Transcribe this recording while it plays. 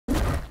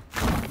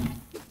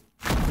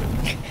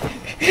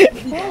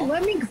Oh,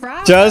 let me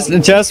grab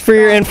Just for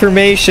your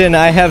information,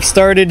 I have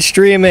started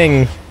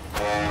streaming.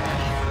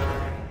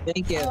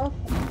 Thank you.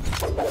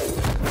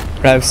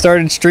 I've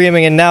started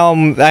streaming and now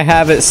I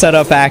have it set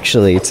up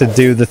actually to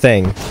do the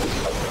thing.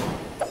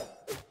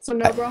 So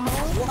no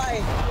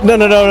Brawlhalla? No,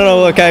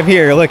 look, I'm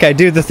here. Look, I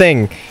do the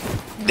thing.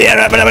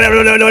 I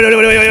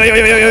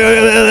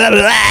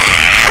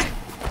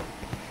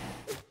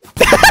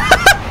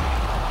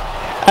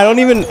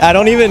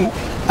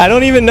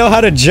don't even know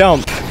how to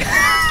jump.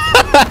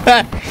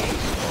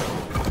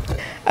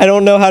 I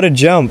don't know how to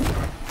jump.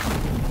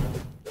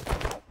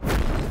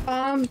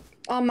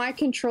 On my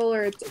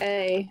controller it's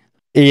A.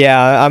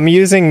 Yeah, I'm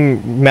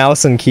using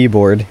mouse and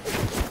keyboard.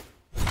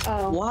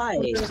 Oh. Why?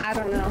 I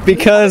don't know.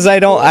 Because I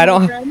don't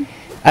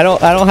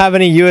have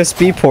any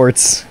USB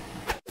ports.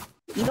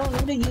 You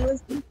don't need a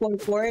USB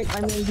port for it.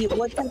 I mean,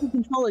 what type of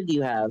controller do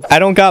you have? I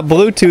don't got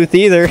Bluetooth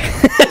either.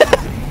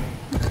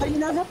 How do you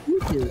not have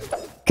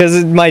Bluetooth?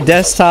 Because my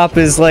desktop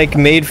is like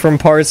made from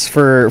parts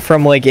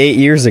from like 8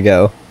 years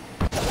ago.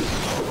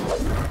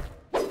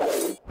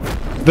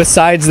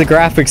 Besides the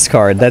graphics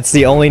card, that's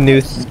the only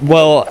new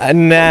well,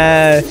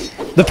 nah,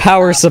 the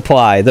power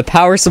supply. The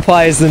power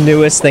supply is the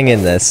newest thing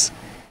in this.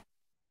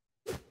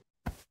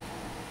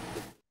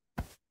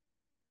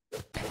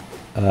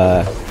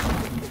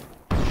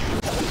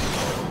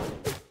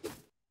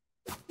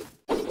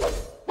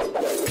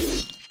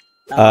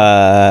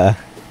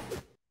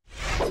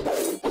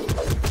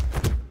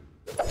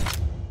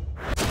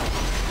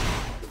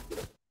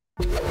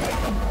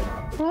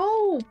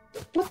 Oh,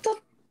 what the?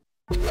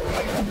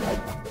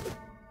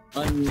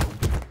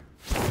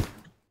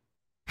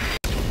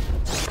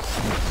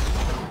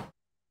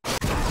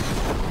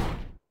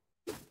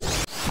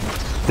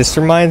 This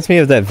reminds me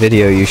of that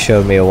video you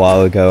showed me a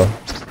while ago.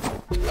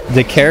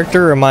 The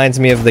character reminds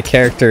me of the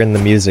character in the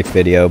music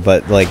video,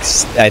 but like,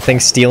 I think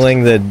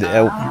stealing the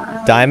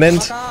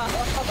diamond?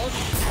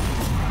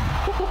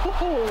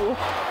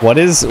 What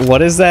is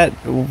that?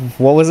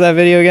 What was that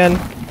video again?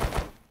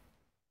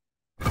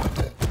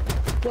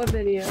 What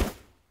video?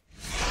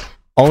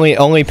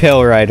 Only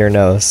Pale Rider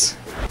knows.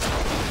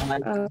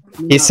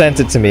 He sent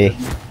it to me.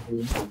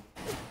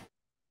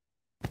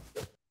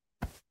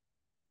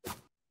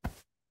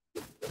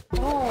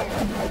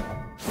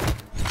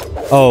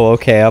 Oh,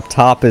 okay, up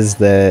top is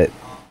the...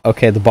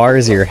 Okay, the bar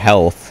is your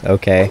health,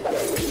 okay.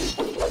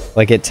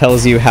 Like, it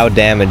tells you how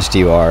damaged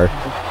you are.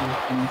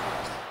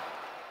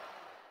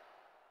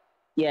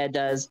 Yeah, it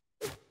does.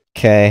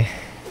 Okay.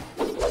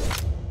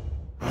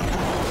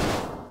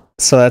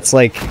 So that's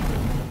like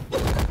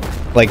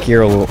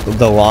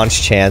the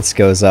launch chance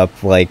goes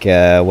up like,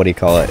 what do you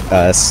call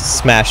it?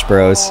 Smash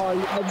Bros.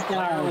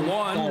 Oh,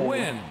 one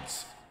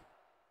wins.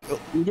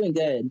 You're doing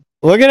good.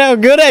 Look at how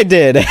good I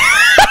did!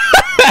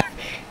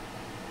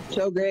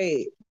 So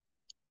great.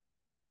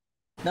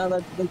 No,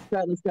 let's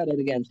try it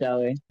again, shall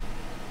we?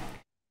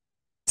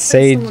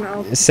 Say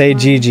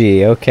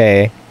GG,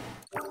 okay.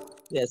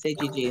 Yeah, say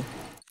GG.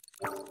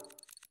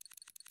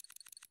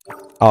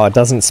 Oh, it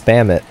doesn't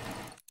spam it.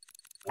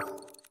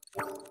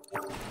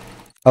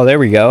 Oh, there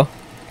we go.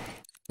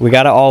 We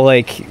gotta all,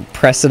 like,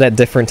 press it at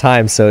different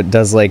times so it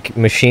does, like,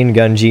 machine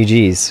gun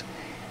GGs.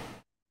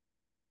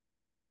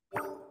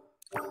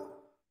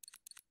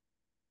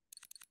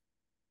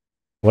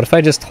 What if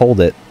I just hold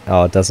it?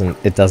 Oh, it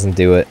doesn't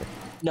do it.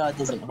 No, it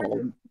doesn't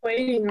hold.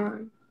 Waiting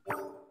on.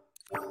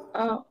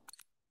 Oh.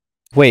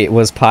 Wait,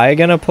 was Pi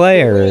gonna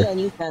play, or...?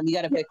 You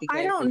gotta pick the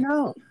I don't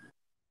know.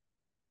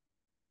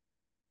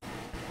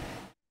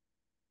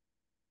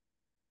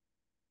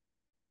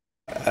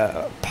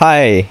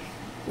 Pi,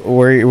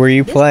 were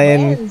you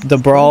playing the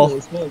Brawl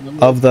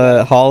of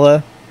the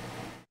Halla?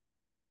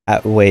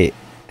 Wait,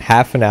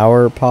 half an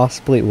hour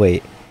possibly?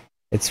 Wait,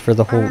 it's for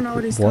the whole... I don't know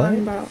what he's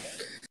talking about.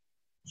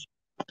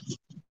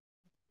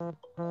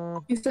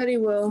 He said he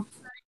will.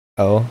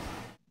 Oh.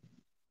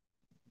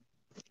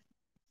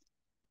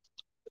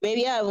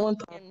 Maybe I have one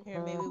in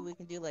here. Maybe we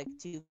can do like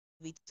 2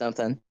 weeks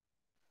something.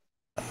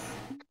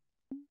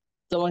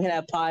 Someone can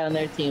have Pi on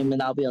their team,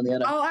 and I'll be on the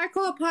other. Oh, I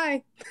call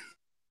Pi.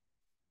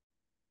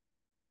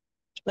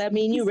 That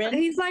mean you, Ren?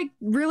 He's like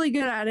really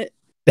good at it.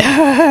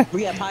 Yeah,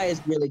 Pi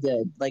is really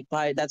good. Like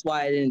Pi, that's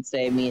why I didn't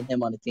say me and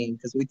him on a team,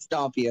 because we'd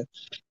stomp you.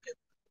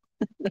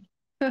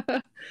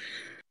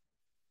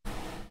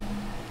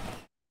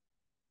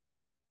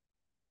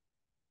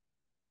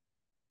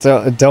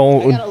 So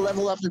don't. I gotta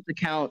level up this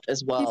account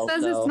as well. He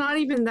says it's not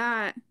even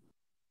that.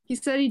 He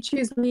said he'd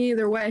choose me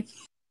either way.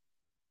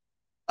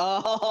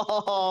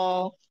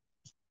 Oh.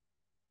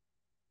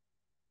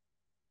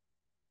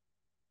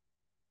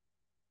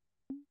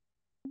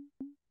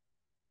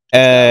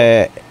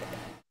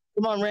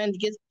 Come on, Rand,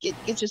 get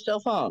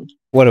yourself on.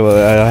 What do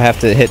I have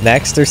to hit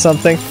next or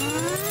something?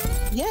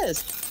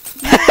 Yes.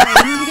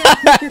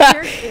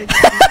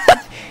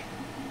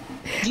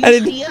 Do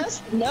you see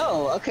us?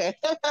 No. Okay.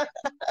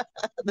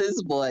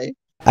 This boy.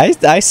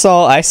 I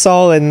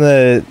saw in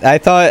the... I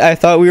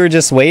thought we were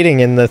just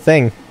waiting in the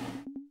thing.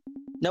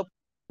 Nope.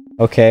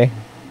 Okay.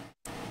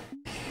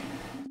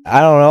 I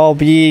don't know,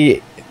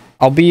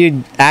 I'll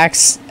be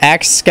axe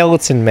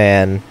skeleton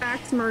man.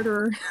 Axe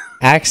murderer.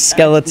 Axe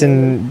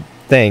skeleton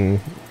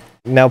thing.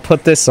 Now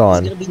put this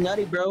on. He's gonna be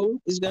nutty, bro.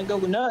 He's gonna go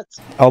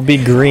nuts. I'll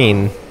be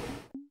green.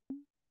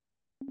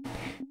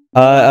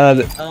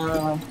 I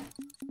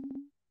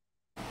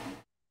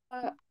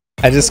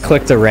just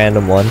clicked a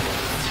random one.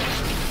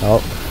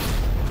 Oh.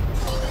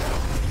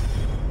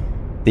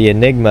 The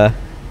Enigma.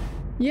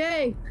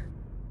 Yay!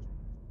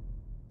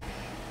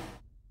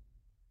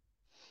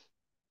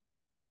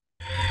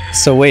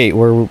 So wait,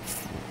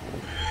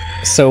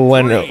 so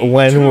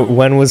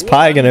when was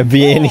Pi gonna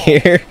be in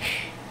here?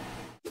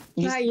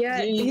 Not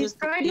yet. He's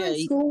probably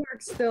doing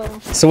schoolwork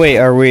still. So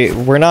wait,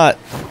 we're not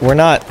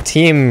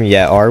team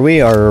yet, are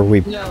we? Or are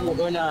we? No,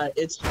 we're not.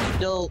 It's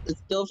still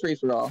free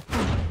for all.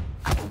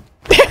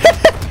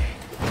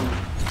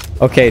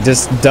 Okay,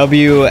 just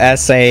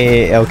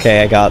WSA.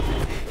 Okay, I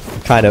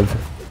kind of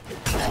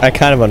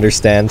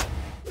understand.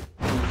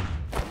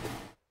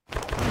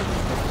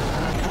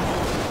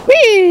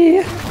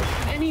 Whee!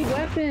 Any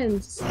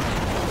weapons?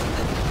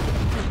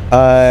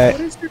 What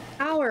is your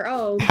power?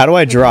 Oh. How do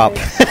I drop?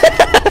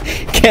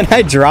 Can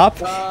I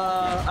drop?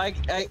 I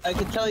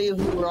can tell you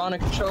who we're on a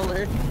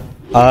controller.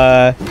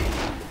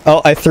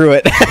 Oh, I threw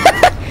it.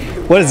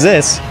 What is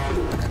this?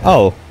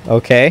 Oh,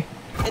 okay.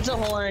 It's a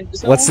horn.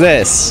 What's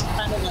this?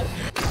 Kind of like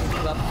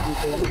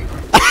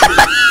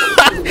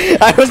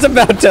I was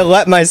about to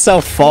let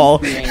myself fall.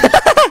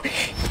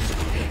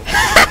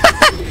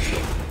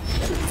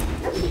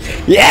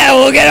 Yeah,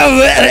 we'll get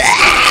over it.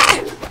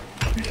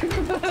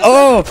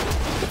 Oh.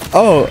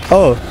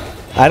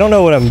 I don't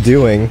know what I'm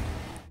doing.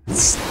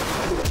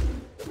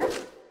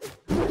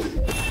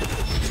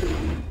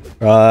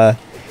 That,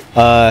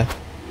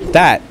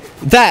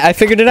 I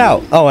figured it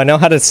out. Oh, I know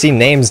how to see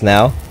names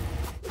now.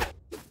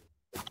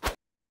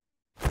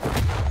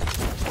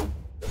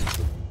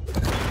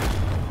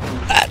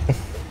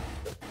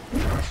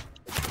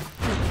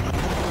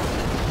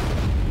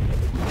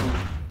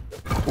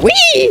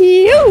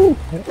 Whee!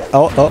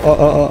 Oh.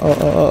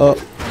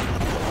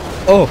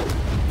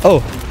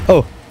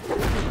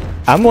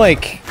 I'm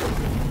like,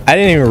 I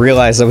didn't even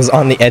realize I was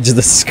on the edge of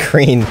the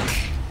screen.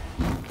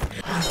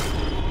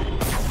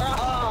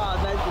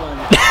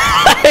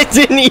 I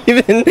didn't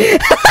even.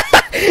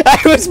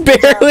 I was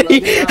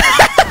barely.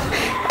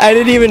 I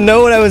didn't even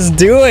know what I was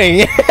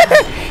doing.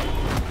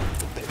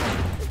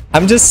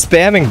 I'm just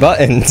spamming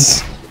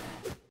buttons.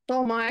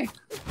 Oh my.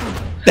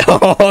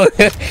 Oh.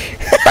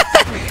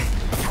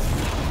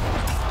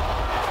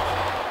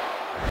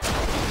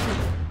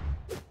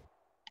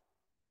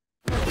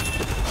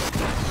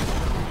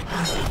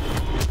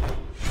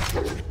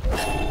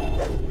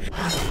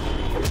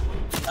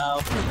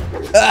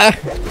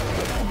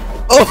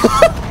 Oh.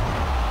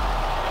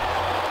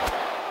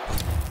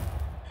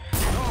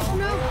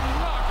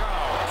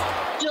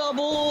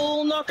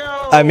 Double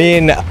knockout. I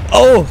mean,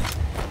 oh.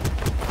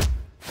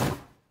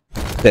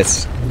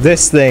 This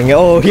thing.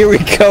 Oh, here we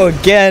go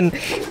again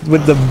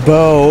with the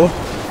bow.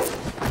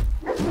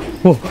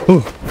 Oh.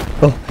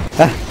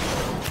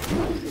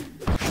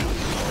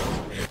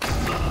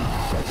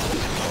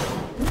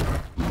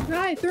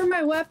 I threw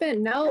my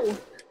weapon. No.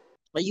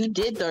 Well, you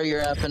did throw your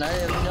weapon. I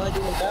have no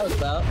idea what that was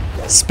about.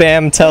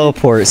 Spam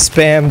teleport.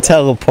 Spam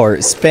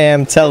teleport.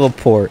 Spam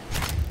teleport.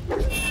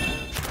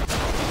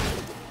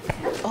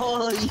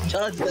 Oh, you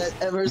dodged that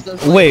ever so.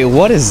 Wait,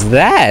 what is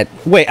that?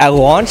 Wait, I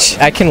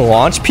can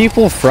launch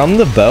people from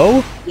the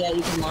bow? Yeah,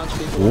 you can launch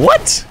people.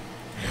 What?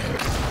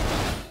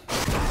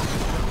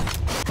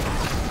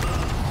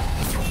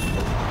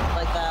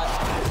 Like that.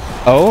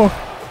 Oh?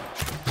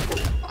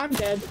 I'm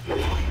dead.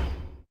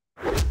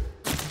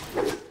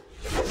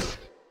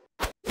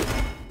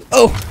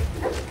 Oh!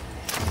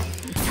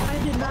 I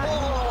did not.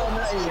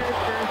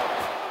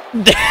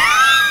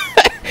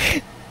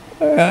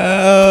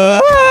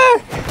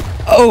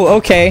 Oh,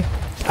 okay.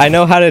 I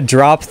know how to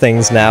drop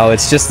things now.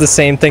 It's just the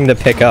same thing to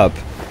pick up.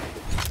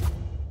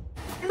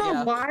 I don't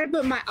know why,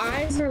 but my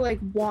eyes are like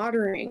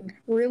watering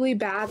really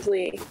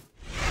badly.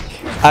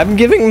 I'm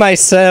giving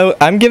myself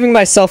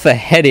a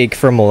headache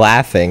from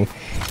laughing.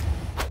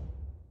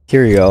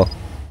 Here you go.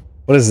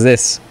 What is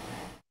this?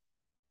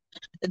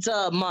 It's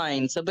a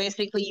mine. So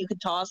basically, you could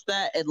toss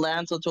that, it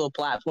lands onto a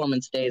platform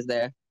and stays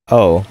there.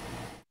 Oh.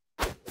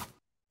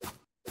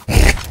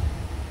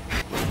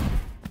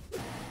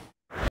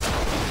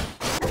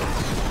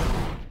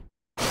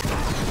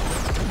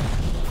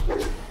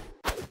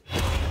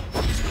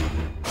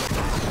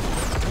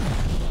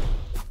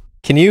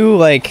 Can you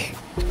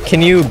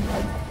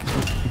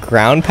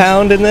ground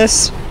pound in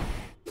this?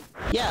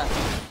 Yeah.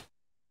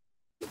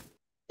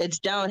 It's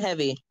down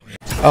heavy.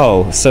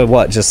 Oh, so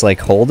what, just like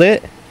hold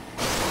it?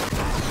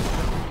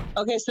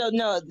 Okay, so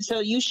no,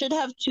 so you should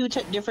have two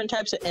different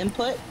types of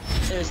input.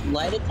 There's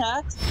light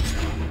attacks,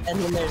 and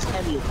then there's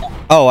heavy attacks.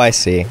 Oh, I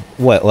see.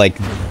 What, like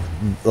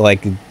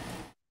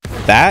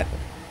that?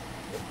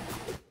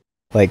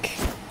 Like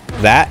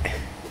that?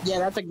 Yeah,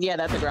 that's a ground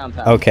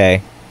pound.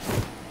 Okay.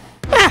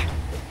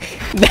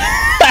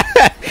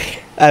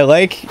 I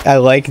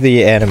like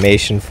the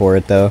animation for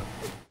it though.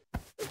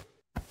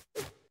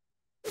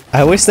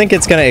 I always think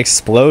it's gonna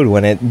explode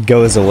when it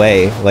goes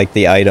away, like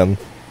the item.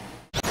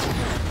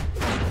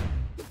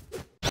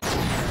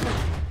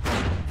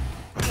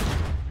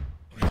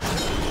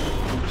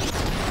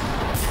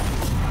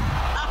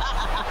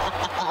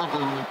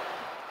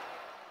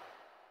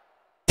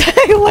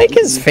 I like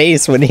his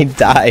face when he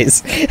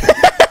dies.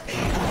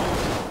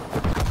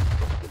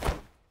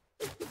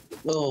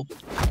 Oh.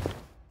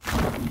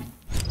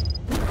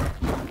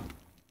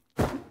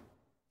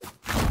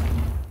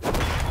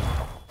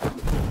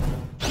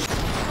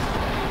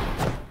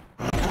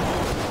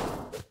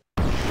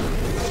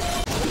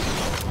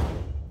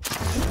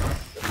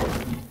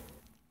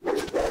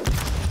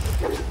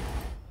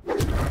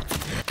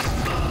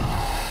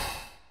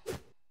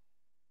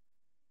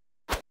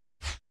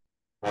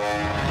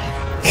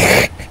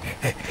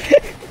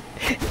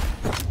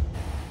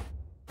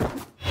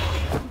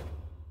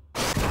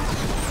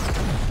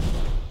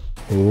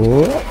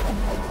 Ooh.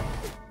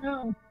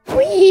 No.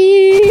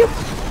 Whee!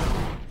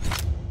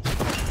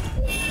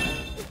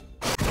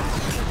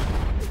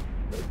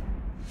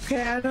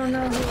 Okay, I don't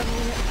know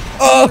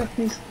Oh!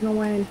 who's gonna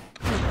win.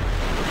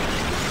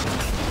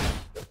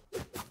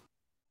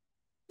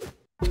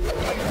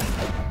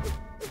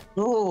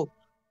 Oh.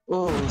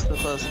 Oh, so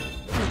close.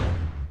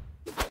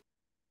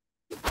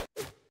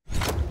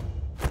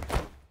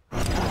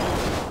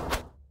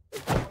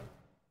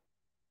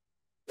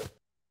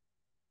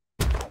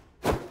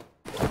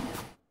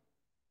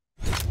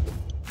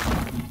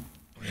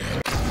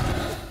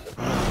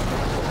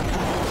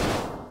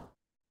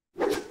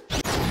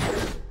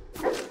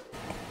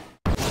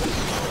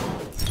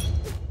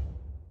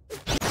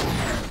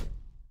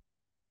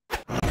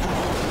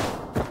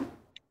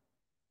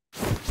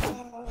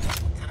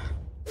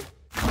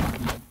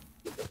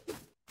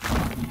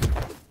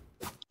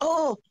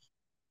 Oh!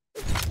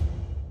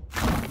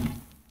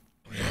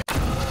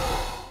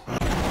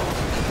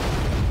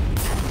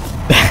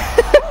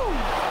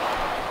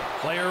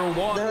 Player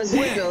one. That was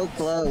so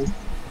close.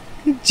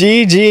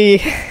 GG!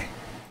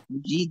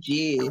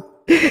 GG.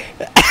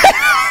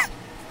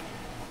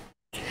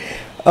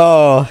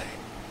 Oh.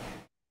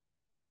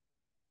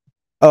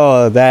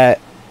 Oh, that...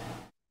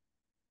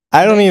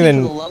 I don't Thank you for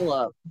even... the level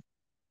up.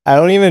 I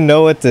don't even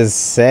know what to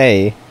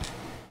say.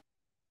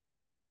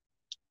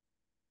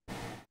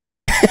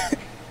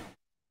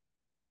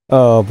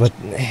 Oh, but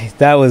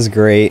that was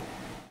great.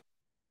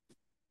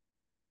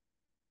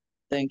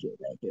 Thank you,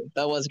 thank you.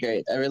 That was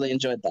great. I really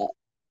enjoyed that.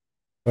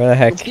 Where the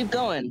heck? Let's keep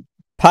going.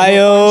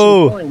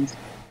 Pio!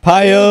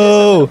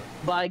 Pio!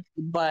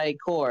 Buy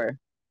core.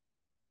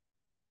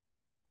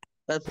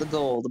 That's the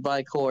goal, to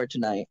buy core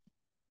tonight.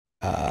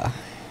 Pio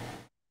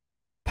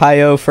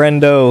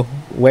friendo,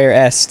 where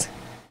est?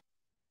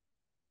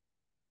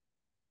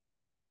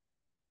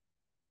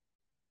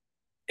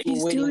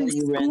 He's Wait, doing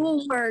you ran.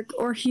 schoolwork,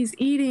 or he's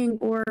eating,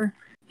 or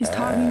he's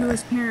talking to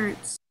his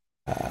parents.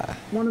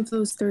 One of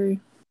those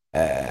three.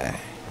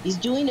 He's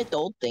doing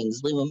adult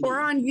things. Leave him. Or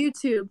on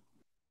YouTube.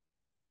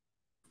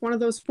 One of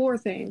those four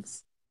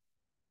things.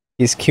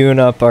 He's queuing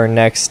up our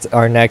next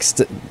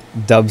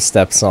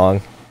dubstep song.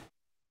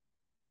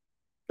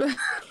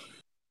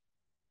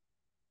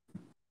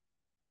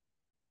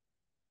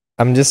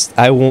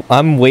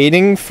 I'm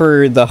waiting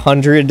for the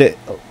 100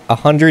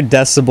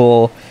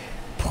 decibel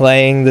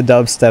playing the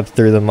dubstep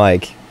through the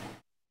mic.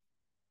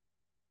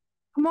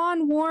 Come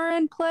on,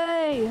 Warren,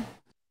 play!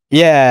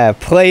 Yeah,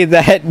 play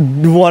that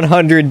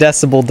 100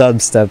 decibel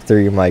dubstep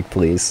through your mic,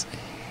 please.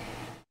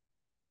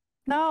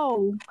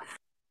 No.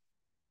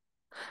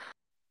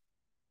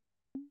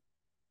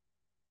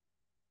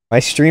 My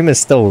stream is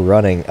still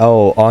running.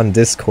 Oh, on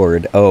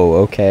Discord. Oh,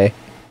 okay.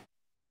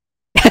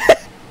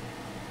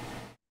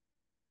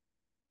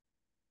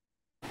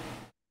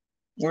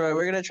 Alright,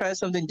 we're gonna try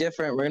something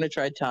different. We're gonna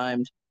try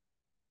timed.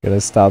 Gonna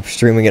stop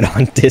streaming it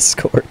on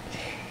Discord.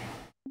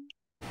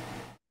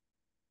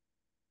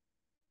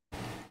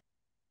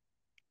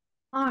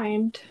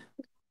 Timed.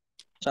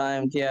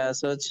 Timed, yeah.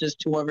 So it's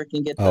just whoever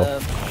can get Oh.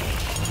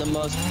 the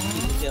most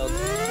people killed.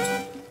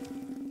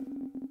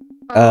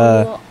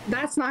 Well,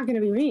 that's not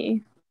gonna be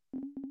me.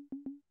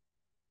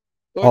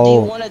 Or do you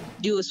want to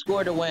do a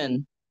score to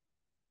win?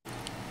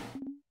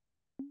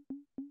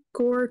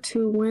 Score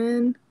to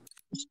win.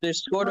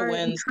 There's score to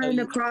win. I'm trying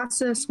to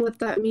process what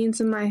that means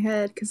in my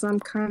head because I'm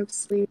kind of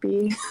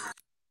sleepy.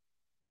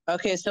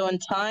 Okay, so in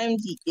timed,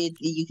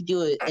 you can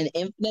do an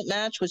infinite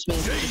match, which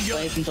means it just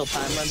plays until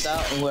time runs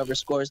out, and whoever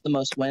scores the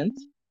most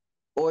wins.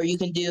 Or you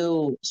can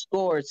do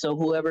scores, so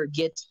whoever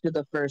gets to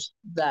the first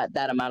that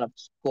amount of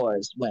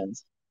scores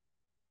wins.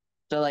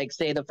 So, like,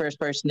 say the first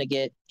person to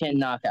get 10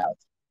 knockouts.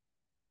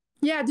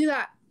 Yeah, do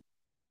that.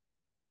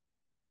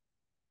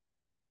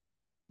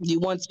 Do you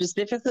want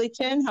specifically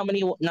 10? How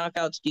many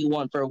knockouts do you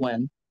want for a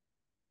win?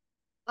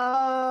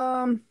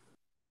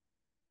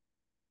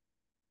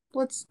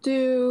 Let's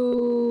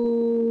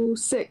do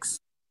 6.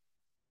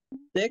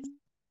 6?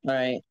 All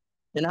right.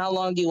 Then how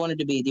long do you want it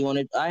to be? Do you want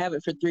it? I have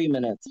it for 3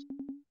 minutes.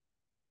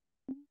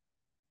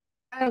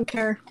 I don't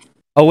care.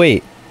 Oh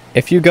wait,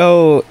 if you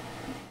go,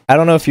 I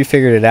don't know if you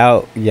figured it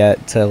out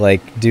yet to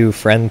like do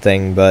friend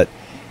thing, but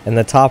in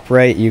the top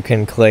right you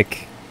can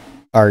click,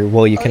 or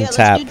well you can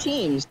tap. Let's do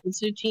teams. Let's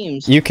do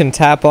teams. You can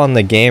tap on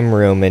the game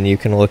room and you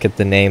can look at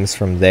the names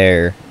from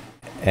there,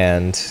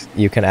 and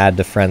you can add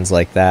to friends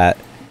like that.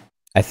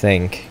 I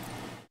think.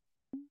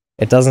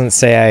 It doesn't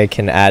say I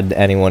can add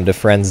anyone to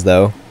friends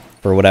though,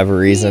 for whatever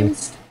reason.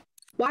 Teams?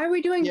 Why are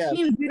we doing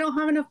teams? We don't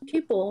have enough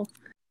people.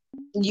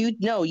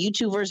 You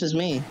two versus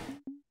me.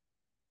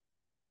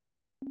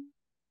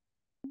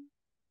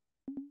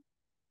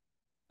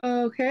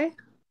 Okay.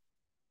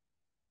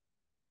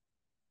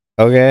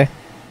 Okay.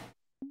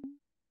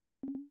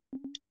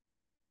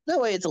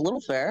 That way it's a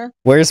little fair.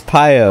 Where's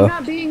Pio? I'm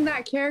not being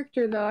that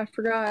character though, I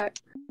forgot.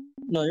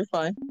 No, you're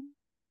fine.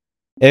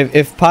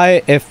 If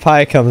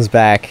Pi comes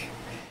back,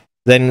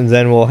 then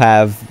we'll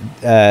have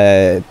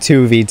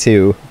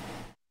 2v2.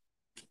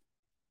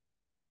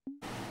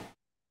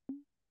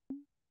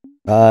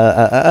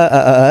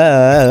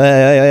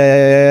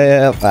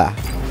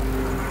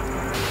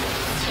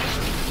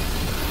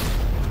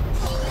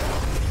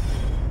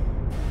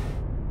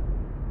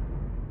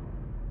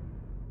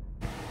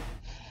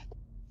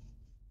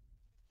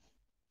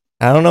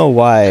 I don't know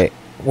why.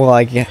 Well,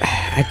 I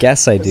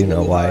guess I do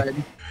know why. Hard.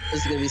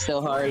 This is gonna be so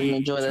hard and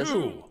enjoy this.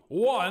 2,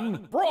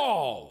 1,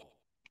 brawl!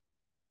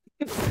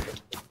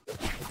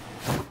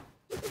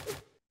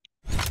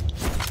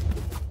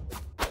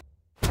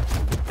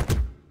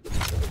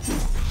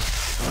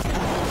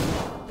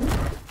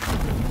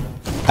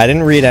 I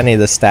didn't read any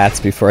of the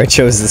stats before I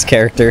chose this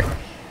character.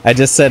 I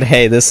just said,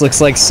 hey, this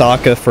looks like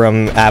Sokka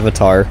from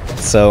Avatar,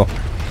 so...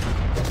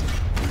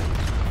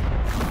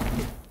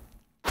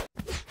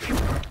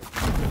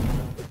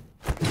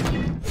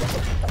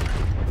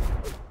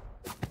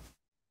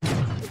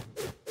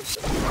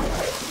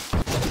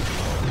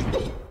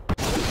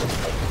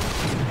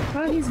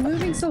 God, he's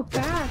moving so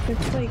fast.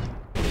 It's like...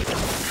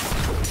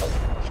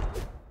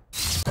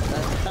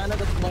 That's kind of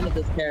the point of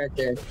this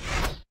character.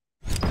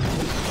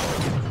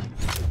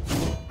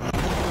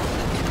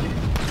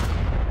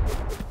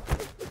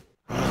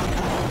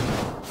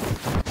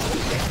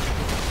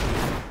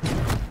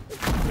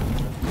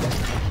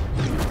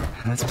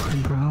 Let's play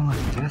Brawlhalla, I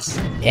guess.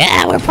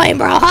 Yeah, we're playing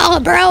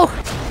Brawlhalla, bro!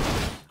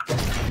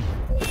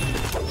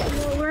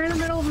 Well, we're in the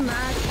middle of a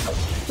match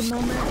at the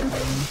moment.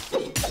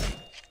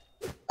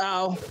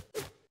 Ow.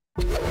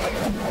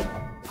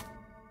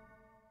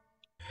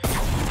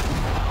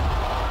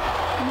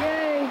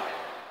 Yay!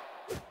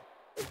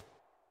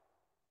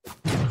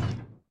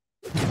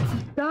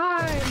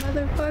 Die,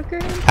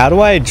 motherfucker! How do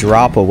I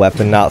drop a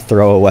weapon, not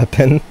throw a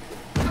weapon?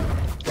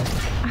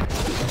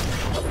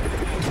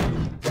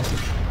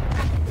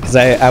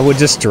 Because I would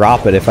just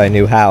drop it if I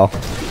knew how.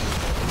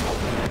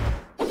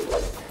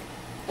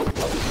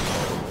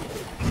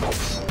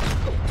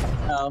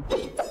 Oh.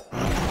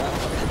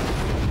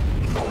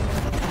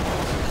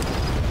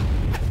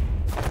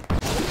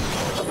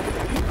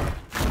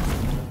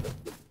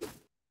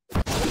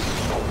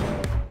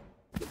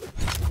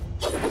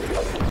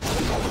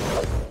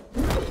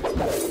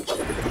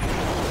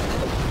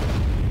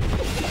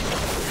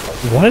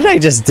 What did I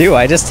just do?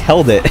 I just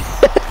held it.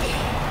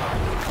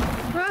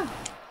 Ah.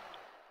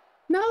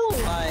 No!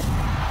 Bye.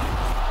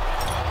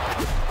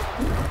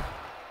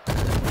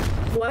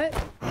 What?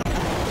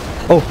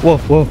 Oh, whoa,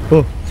 whoa,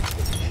 whoa.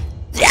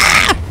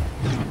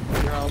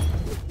 Bro.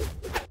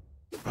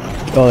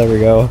 Oh, there we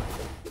go.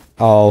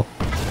 Oh.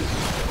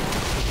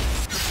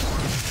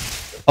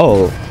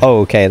 Oh,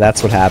 okay,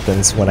 that's what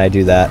happens when I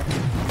do that.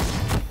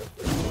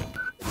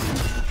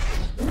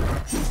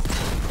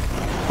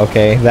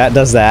 Okay, that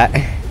does that.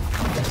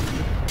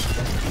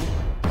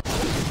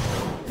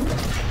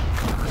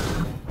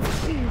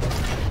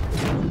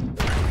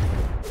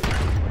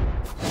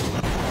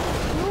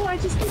 No, I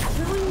just keep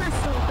killing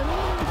myself. I don't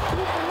want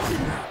to do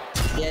that.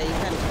 Yeah, you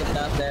kind of flipped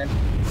out there.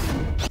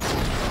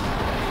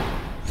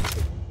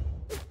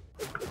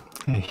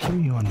 I hear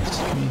you on the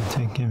screen,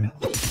 take give it.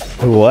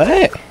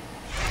 What?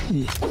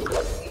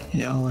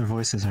 Yeah, all our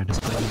voices are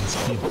displayed on the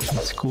screen.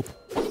 That's cool.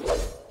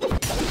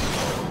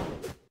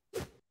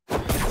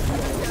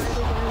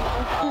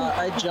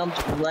 I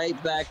jumped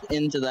right back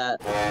into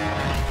that.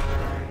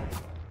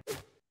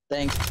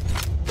 Thanks.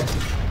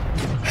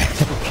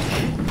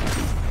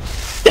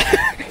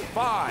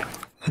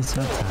 5, Is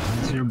that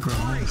how's your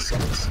Brawlhalla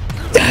skills?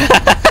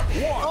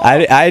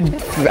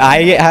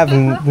 I have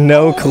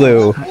no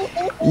clue.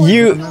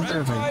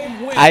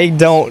 I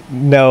don't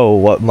know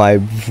what my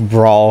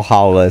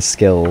Brawlhalla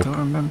skill. I don't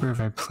remember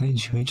if I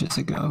played you ages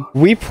ago.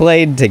 We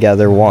played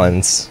together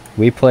once.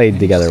 Yeah,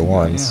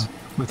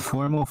 with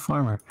Formal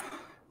Farmer.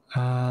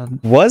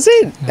 Was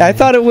it? I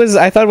thought it was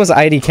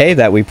IDK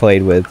that we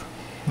played with.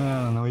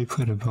 I don't know, we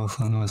played it both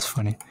and it was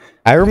funny.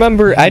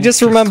 I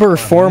just remember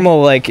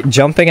Formal like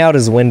jumping out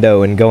his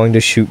window and going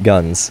to shoot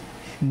guns.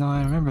 No,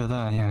 I remember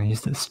that, yeah, he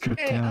used to strip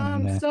Okay,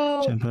 down and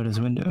so- jump out his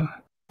window.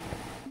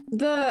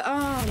 The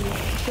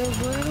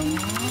room.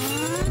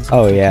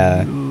 Oh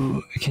yeah.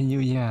 Can you,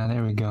 yeah,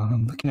 there we go.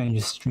 I'm looking at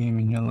your stream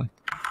and you're like,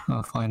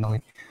 oh,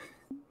 finally.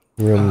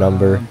 Room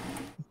number.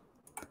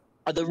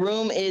 The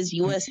room is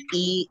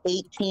USE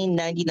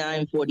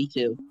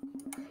 189942.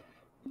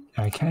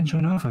 I can't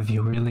join off of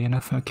you really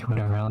enough. Okay,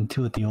 whatever. I'll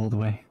do it the old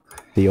way.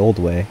 The old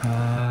way.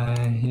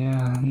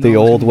 Yeah. No, The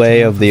old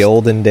way of the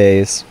olden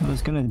days. I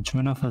was gonna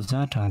join off of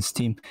Zata on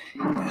Steam.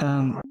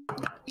 Can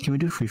we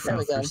do free for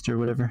all first or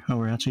whatever? Oh,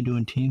 we're actually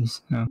doing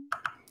teams. No.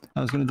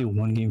 I was gonna do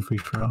one game free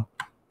for all.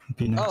 It'd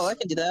be nice. Oh, I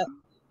can do that.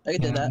 I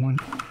can do that.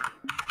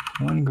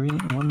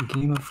 One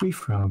game of free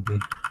for all would be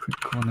pretty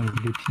cool, and then we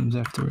can do teams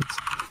afterwards.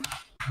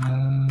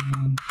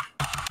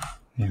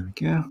 There we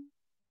go.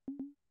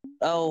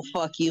 Oh,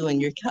 fuck you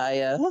and your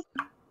Kaya.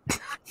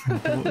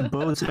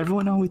 Bows,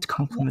 everyone always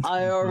compliments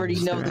I already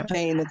know the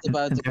pain that's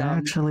about to They're come.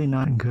 actually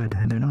not good.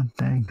 They're not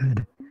that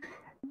good.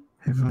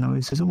 Everyone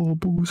always says, "Oh,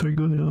 bows are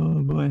good.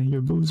 Oh boy, your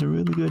bows are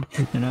really good."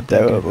 They're not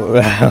that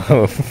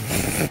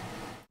good.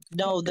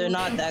 No, they're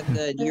not that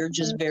good. You're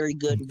just very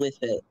good with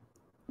it.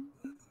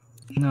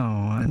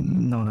 No,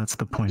 that's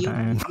the point.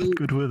 I am not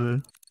good with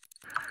it.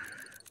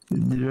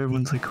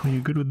 Everyone's like, "Oh,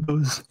 you're good with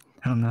bows."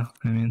 I don't know.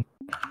 I mean,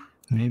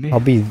 maybe. I'll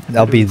be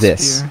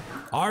this. Spear.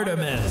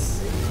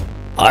 Artemis.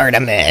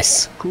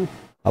 Artemis. Cool.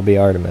 I'll be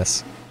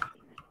Artemis.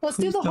 Let's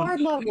do the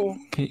hard level.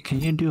 Can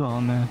you do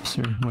all maps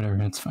or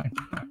whatever? It's fine.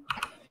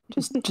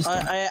 Just.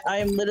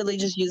 I'm literally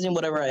just using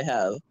whatever I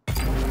have.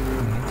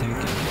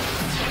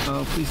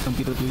 Oh, please don't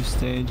be the blue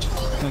stage.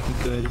 Okay,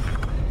 good.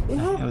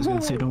 I was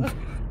gonna say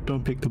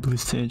don't pick the blue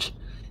stage.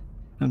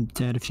 I'm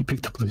dead if you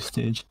pick the blue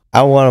stage.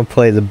 I want to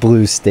play the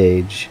blue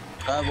stage.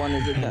 I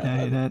wanted to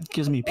That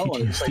gives me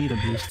PTSD, the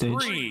blue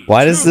stage.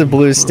 Why does the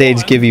blue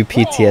stage give you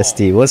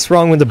PTSD? What's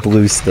wrong with the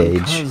blue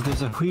stage? Because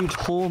there's a huge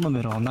hole in the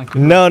middle. I'm not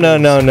good.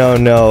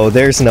 No.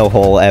 There's no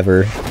hole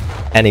ever.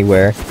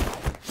 Anywhere.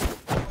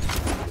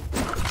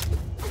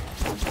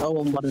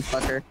 Oh,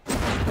 motherfucker.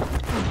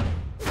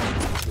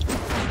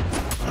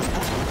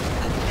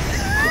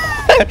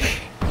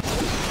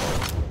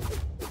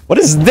 What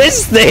is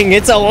this thing?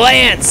 It's a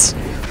lance!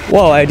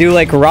 Whoa, I do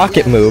like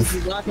rocket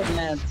move. Rocket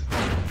Man.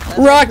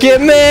 Rocket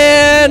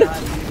Man!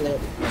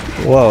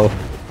 Whoa.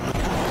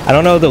 I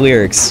don't know the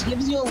lyrics. It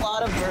gives you a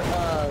lot of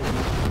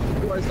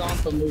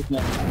horizontal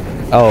movement.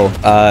 Oh,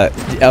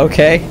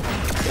 okay.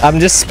 I'm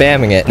just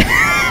spamming it.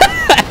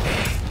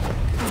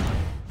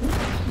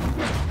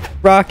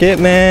 Rocket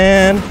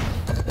Man!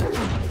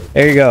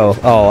 There you go.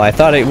 Oh, I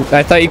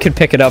thought you could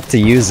pick it up to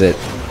use it.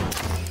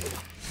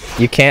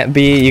 You can't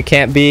be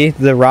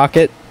the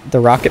rocket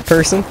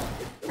person?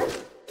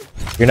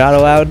 You're not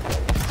allowed?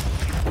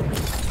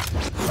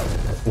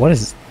 What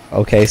is...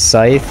 Okay,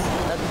 scythe.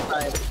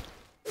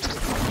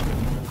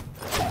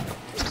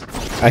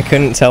 I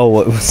couldn't tell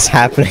what was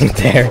happening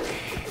there.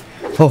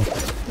 Oh.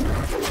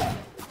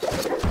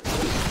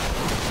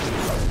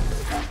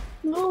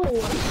 No.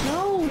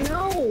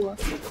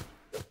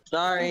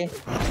 Sorry.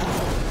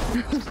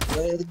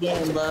 Play the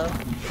game, love.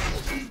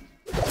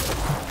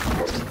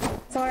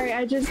 Sorry,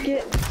 I just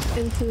get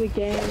into the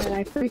game and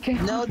I freak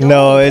out.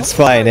 No, it's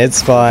fine.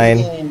 It's fine.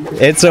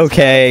 It's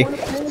okay.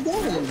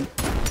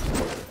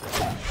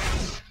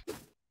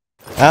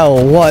 I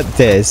don't want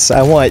this.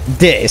 I want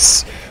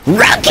this.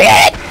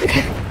 Rocket!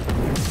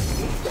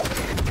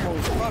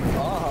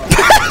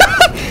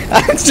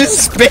 I'm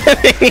just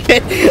spamming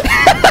it.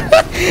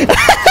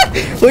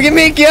 Look at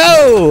me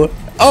go!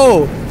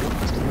 Oh!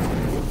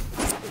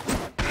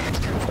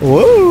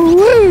 Woo!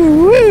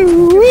 Woo!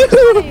 Woo!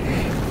 Woo!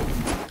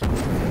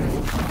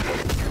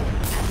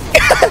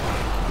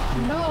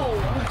 No!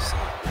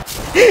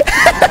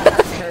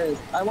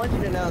 I want you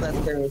to know that's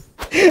Paris.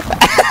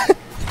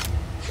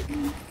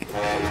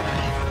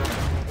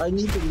 I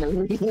need to know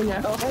you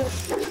now.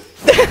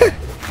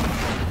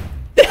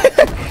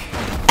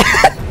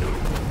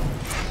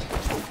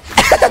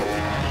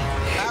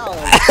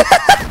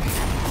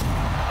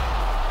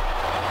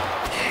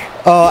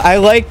 Oh, I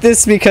like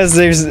this because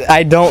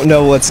I don't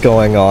know what's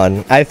going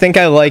on. I think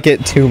I like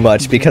it too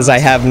much because I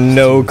have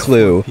no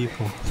clue.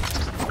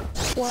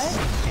 What?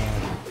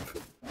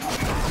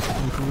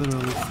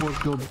 Literally 4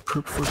 gold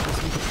per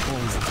person.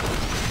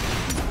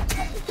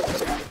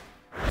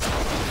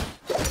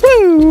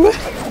 Woo!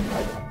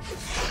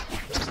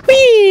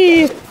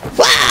 Whee!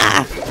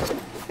 Wah!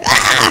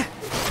 Ah!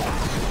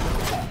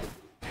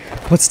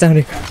 What's down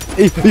here?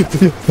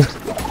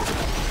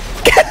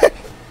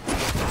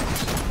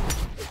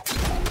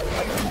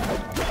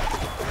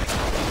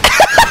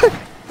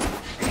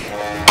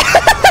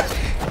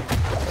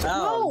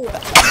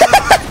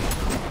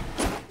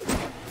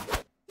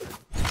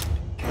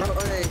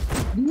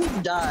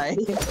 Die.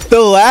 The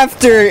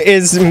laughter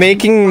is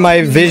making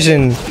my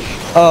vision.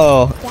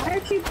 Oh. Why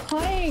are you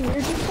playing? You're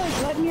just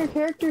like letting your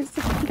character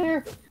sit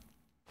there.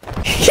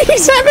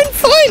 He's having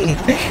fun!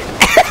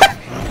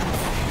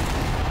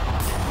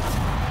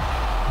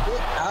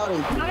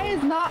 Guy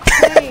is not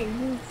playing.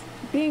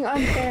 He's being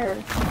unfair.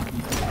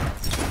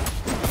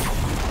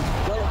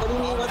 What do you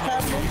mean? What's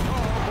happening?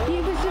 He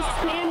was just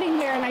standing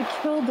there and I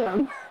killed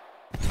him.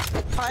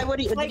 Hi, did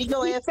he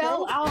go he AFK?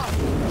 fell out.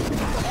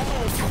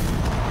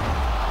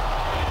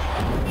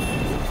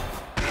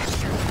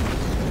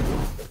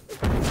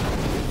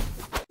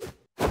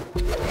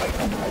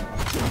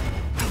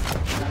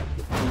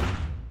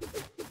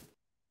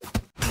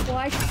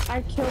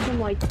 I killed him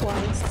like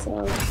twice,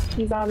 so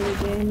he's out of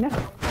the game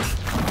now.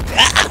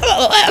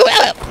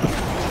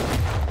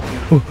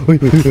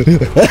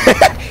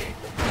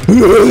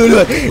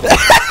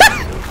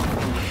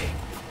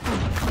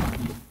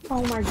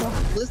 Oh my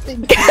god.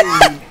 Listen to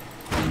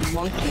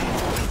monkey.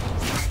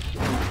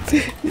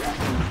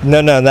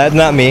 No, that's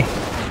not me.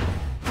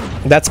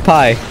 That's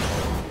Pie.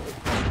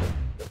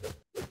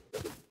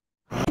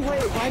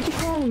 Wait, why'd you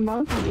call him a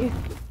monkey?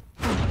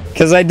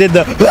 Cause I did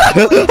the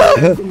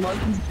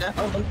Monkey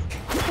sounds.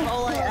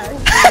 All I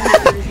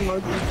actually hear is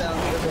monkey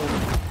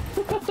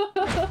sounds.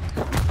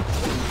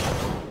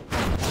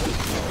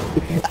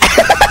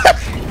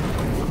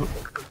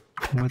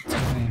 What did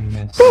I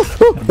miss?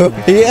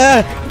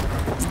 yeah.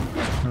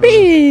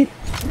 Whee!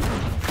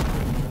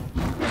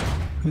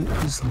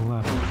 Who's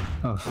left?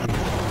 Oh,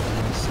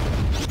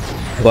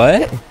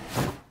 What?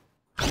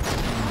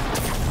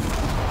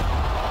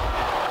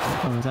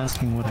 I was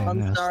asking what I I'm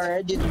missed. sorry,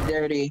 I did you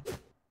dirty.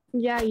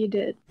 Yeah, you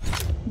did.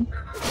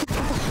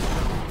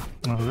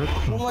 Oh,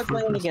 Who am I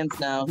playing against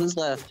now? Who's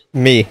left?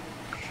 Me.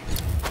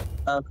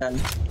 Okay.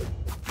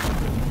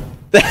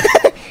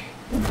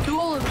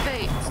 Duel of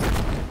Fates.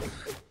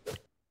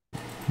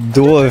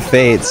 Duel of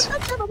Fates.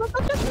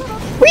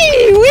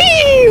 Wee!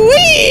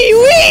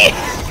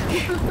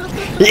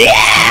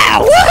 Yeah!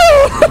 Woo!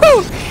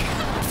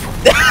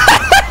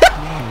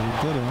 yeah, you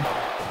did it.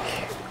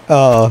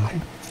 Oh.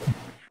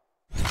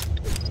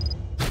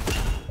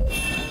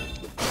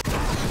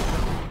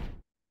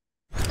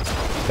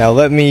 Now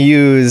let me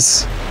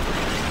use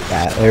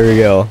that. There we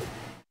go.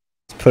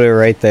 Let's put it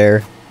right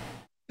there.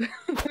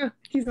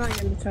 He's not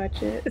gonna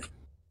touch it.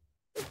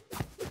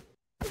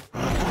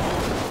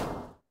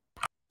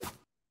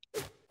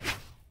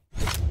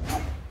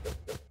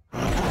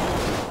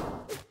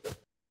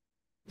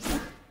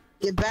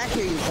 Get back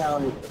here, you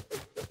coward.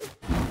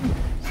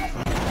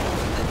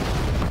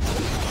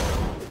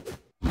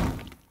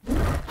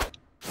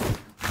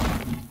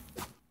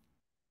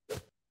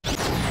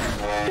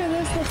 After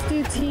this, let's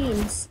do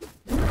teams.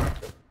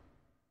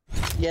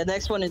 Yeah,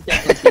 next one is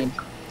definitely team.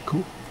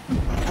 Cool.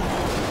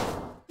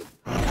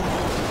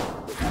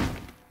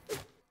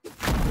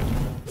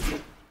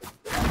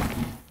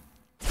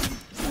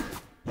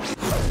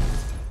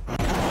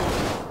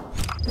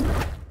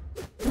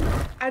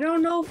 I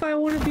don't know if I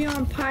want to be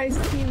on Pie's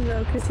team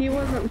though, because he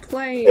wasn't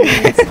playing.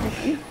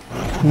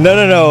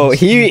 No.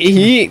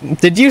 He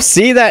did you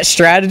see that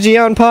strategy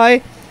on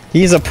Pi?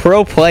 He's a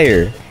pro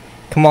player.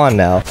 Come on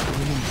now.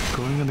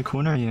 Going in the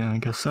corner? Yeah, I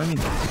guess so. I mean,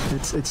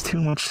 it's too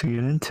much to get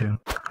into.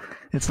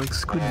 It's like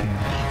Squid Game.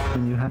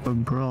 When you have a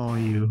brawl,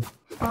 you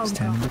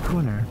stand in the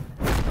corner.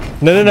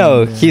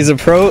 No. He's a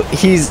pro.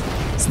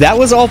 That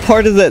was all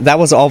part of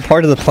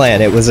the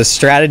plan. It was a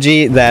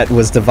strategy that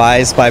was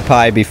devised by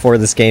Pi before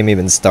this game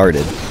even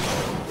started.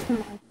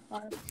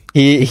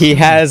 He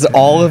has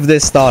all of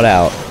this thought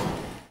out.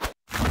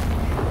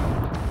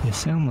 You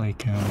sound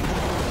like you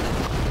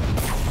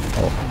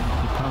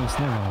promised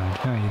Neverland.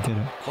 Oh, you did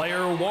it.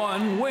 Player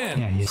 1 wins.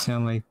 Yeah, you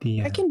sound like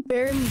the I can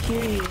barely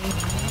hear you.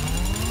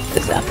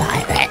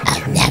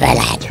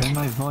 Turn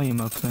my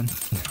volume up then.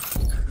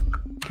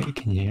 Okay,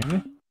 can you hear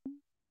me?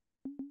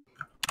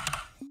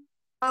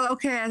 Oh,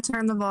 okay, I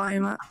turned the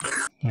volume up.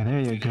 Yeah, there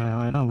you go.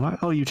 I know. Why?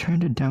 Oh, you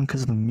turned it down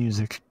because of the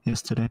music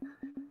yesterday.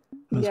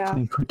 I was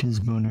playing Putin's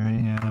Booner, right?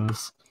 Yeah, that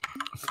was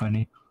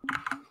funny.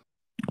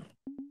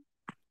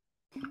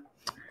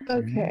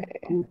 Okay.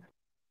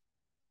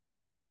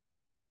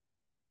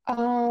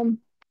 I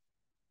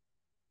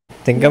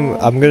think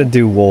I'm gonna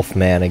do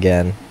Wolfman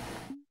again.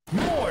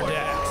 More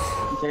decks.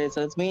 Okay,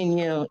 so it's me and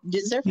you.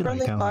 Is there You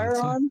friendly like fire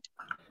Alexa? on?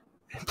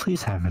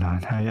 Please have it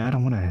on. I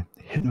don't want to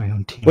hit my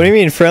own team. What do you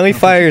mean? Friendly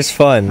fire is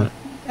fun.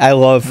 I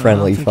love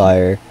friendly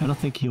fire. I don't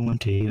think you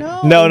want to either.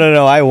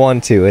 No. I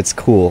want to. It's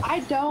cool.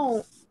 I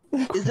don't.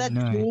 Is that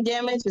team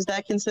damage? Is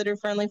that considered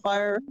friendly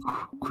fire?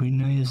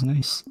 Queen Eye is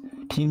nice.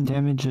 Team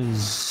damage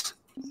is,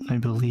 I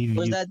believe,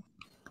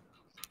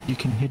 you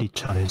can hit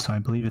each other, so I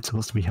believe it's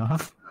supposed to be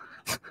off.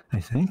 I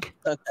think.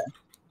 Okay.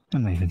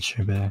 I'm not even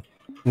sure, but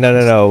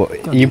No.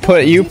 You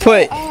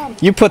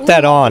put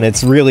that on.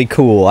 It's really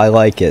cool. I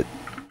like it.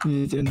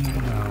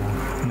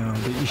 No.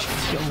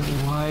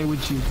 Why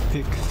would you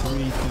pick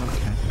 3?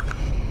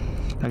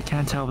 Okay. I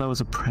can't tell if that was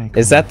a prank.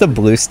 Is that the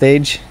blue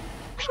stage?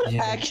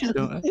 Yeah,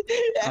 Actually,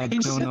 I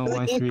don't know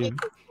why 3.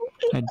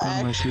 I don't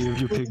know why 3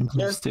 of you picked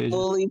blue stage.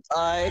 Fully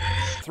pie.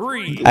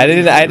 3. I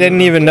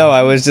didn't even know.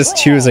 I was just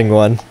choosing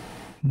one.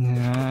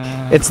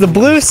 Nah. It's the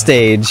blue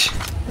stage.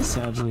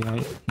 Sadly,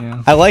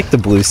 yeah. I like the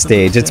blue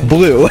stage. It's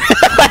blue.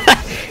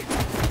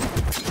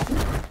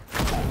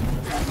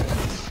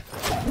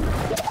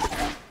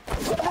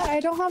 I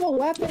don't have a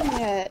weapon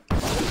yet.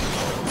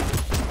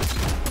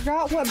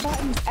 Forgot what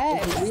button's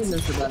X. Reason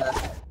for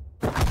that.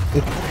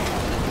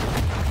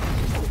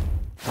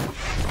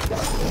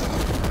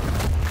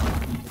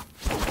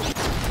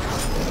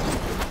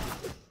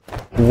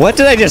 What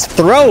did I just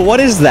throw? What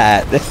is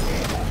that?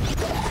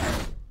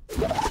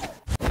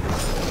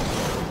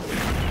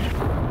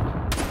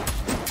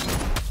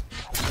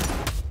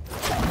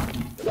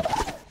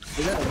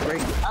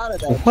 out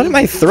of that. What am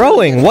I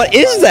throwing? What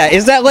is that?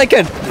 Is that like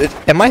a...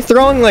 Am I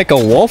throwing like a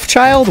wolf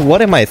child?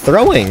 What am I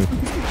throwing?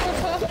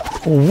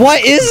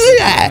 What is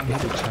that?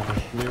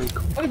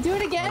 Wait, do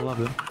it again.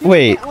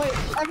 Wait. Wait,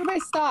 everybody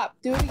stop.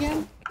 Do it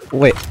again.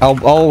 Wait,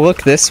 I'll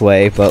look this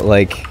way, but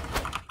like...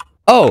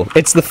 Oh,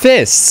 it's the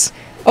fists.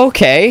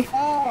 Okay.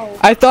 Oh.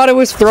 I thought it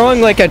was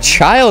throwing like a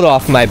child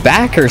off my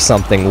back or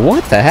something.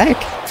 What the heck?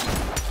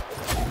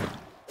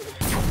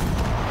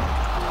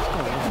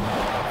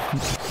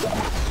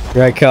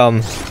 Here I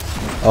come.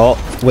 Oh,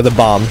 with a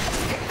bomb.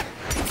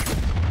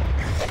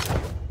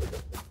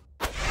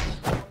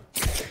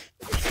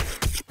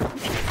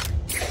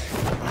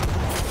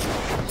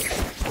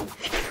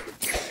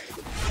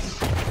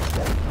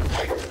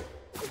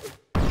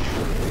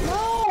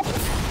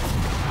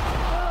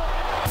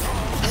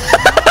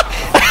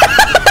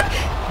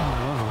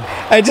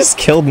 I just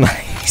killed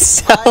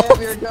myself. I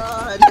am your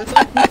god.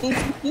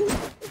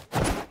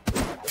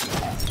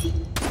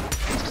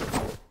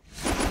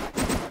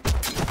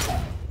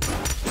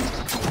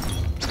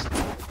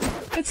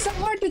 It's so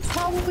hard to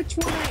tell which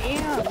one I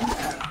am.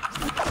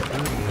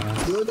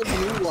 You're the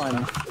blue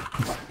one.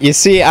 You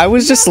see, I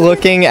was just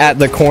looking at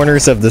the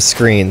corners of the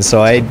screen,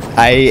 so I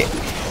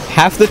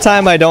half the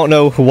time I don't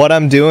know what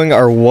I'm doing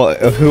or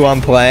who I'm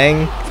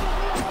playing.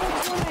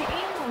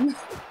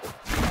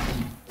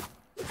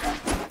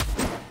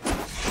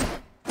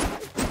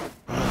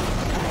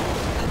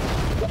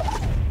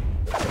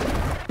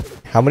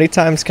 How many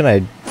times can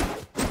I...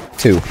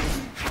 2.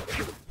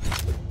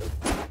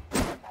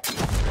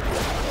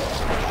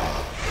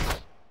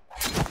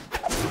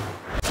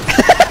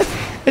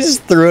 I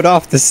just threw it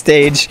off the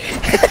stage.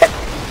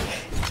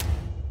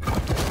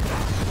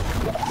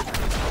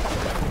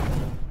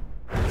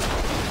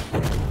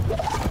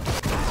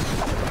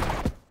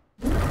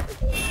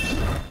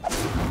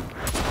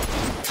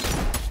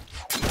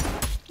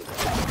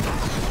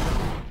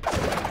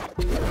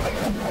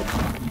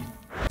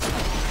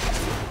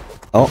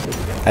 Oh,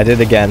 I did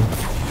again.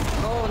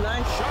 Oh,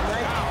 nice,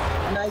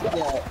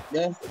 yeah.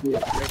 That's good,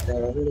 right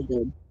there, really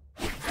good.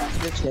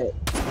 Good shit.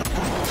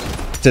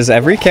 Does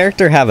every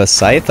character have a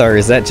scythe, or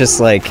is that just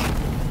like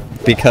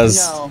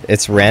because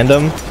it's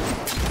random?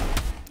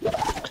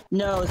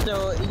 No,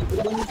 so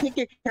when you pick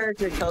your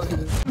character, it tells you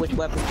which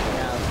weapons you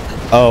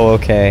have. Oh,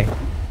 okay.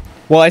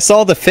 Well, I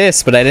saw the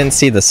fist, but I didn't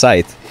see the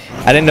scythe.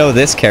 I didn't know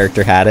this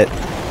character had it.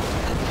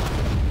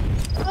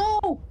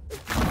 Oh!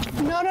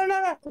 No, no,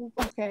 no, no.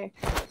 Okay.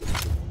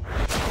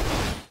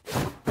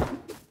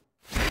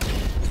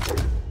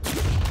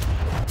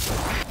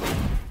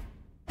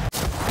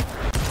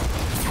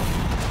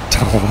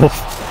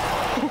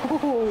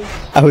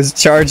 I was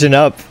charging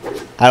up.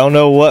 I don't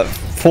know what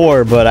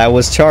for, but I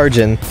was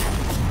charging.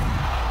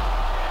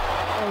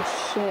 Oh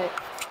shit.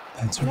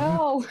 That's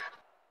No.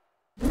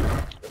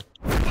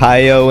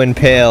 Pio and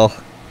Pale.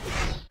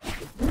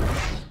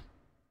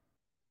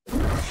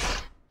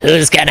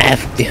 Who's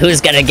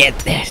gonna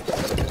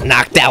get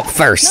knocked out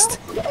first?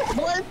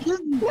 What?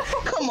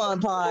 Come on,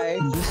 Pie.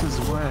 This is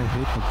why I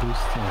hate the blue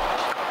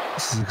stage.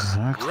 This is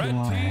exactly Red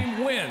why.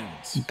 team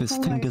wins. This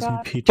Oh thing my gives me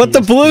God. PTSD. But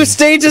the blue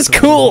stage is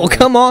cool.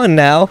 Come on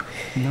now.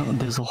 No,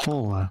 there's a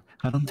hole. I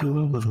don't do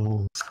well with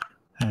holes.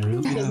 I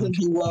really He doesn't don't.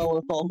 do well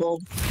with all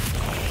gold.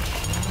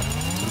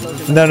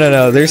 No, no,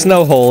 no. There's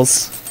no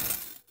holes.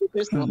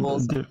 There's no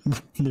holes. There's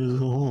a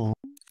hole.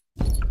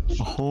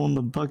 A hole in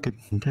the bucket,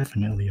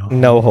 definitely a hole.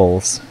 No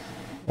holes.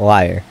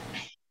 Liar.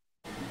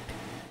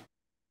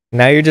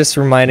 Now you're just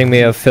reminding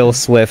me of Phil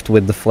Swift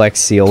with the Flex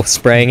Seal,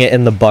 spraying it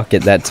in the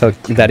bucket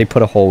that he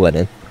put a hole in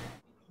it.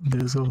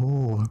 There's a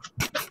hole.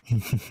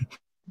 If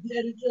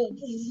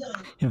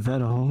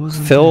that hole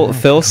wasn't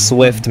Phil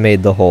Swift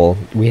made the hole.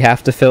 We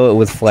have to fill it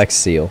with Flex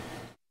Seal.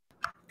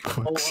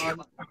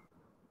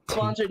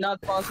 Sponsored, not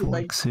sponsored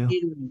by Flex Seal.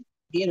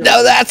 Gatorade.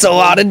 No, that's a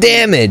lot of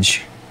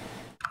damage.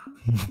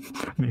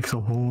 Makes a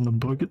hole in the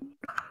bucket.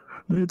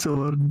 That's a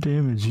lot of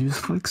damage. Use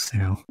Flex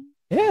Seal.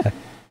 Yeah.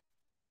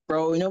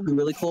 Bro, you know, it'd be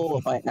really cool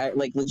if like,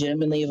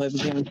 legitimately, if I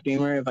became a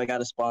streamer, if I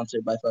got a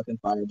sponsored by fucking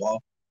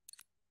Fireball.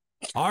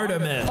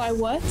 Artemis. By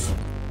what?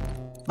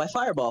 By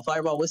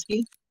Fireball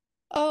whiskey.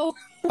 Oh.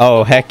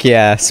 Oh, heck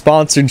yeah.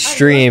 Sponsored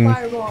stream.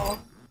 I love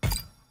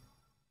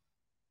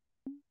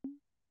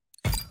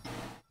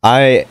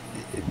Fireball.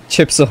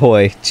 Chips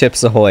Ahoy.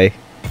 Chips Ahoy.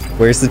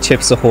 Where's the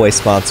Chips Ahoy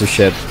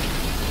sponsorship?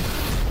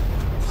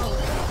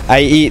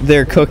 I eat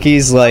their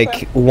cookies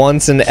like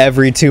once in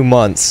every 2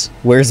 months.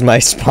 Where's my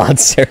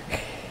sponsor?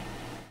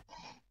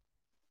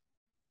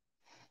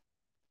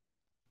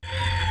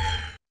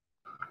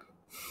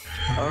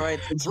 Alright,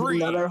 it's 3,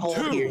 another hole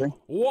 2, here.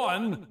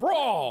 1,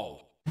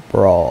 brawl.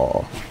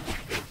 Brawl.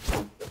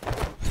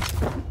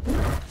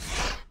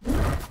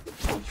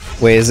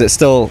 Wait, is it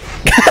still...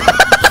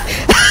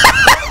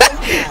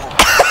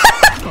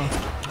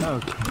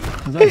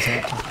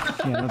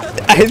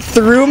 I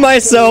threw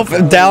myself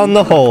down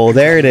the hole.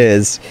 There it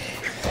is.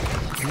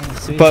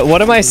 But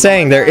what am I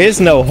saying? There is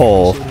no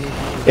hole.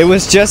 It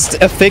was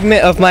just a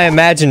figment of my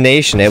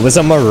imagination. It was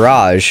a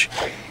mirage.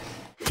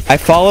 I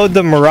followed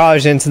the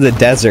Mirage into the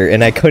desert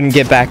and I couldn't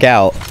get back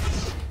out.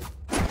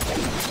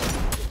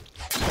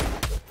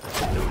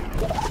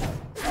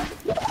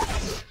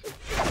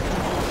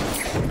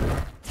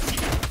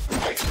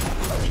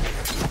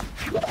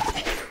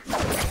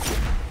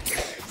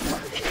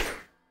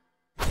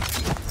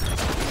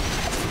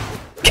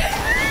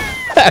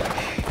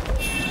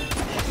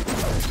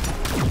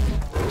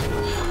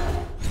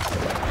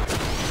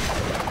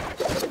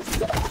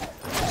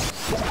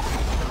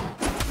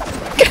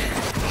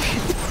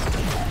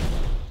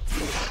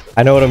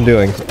 I know what I'm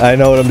doing. I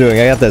know what I'm doing.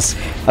 I got this.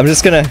 I'm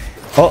just gonna...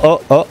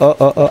 Oh.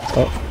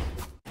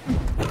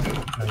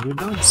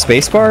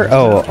 Spacebar?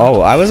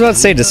 Oh. I was about to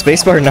say, does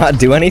spacebar not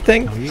do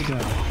anything?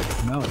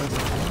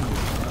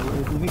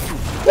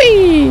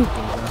 Whee!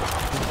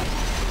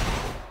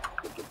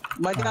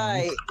 My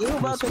guy, you're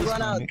about to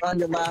run out on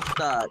your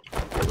laptop.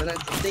 But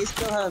they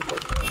still have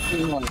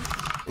 3 more.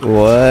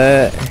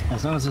 What?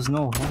 As long as there's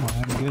no Halla,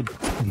 I'm good.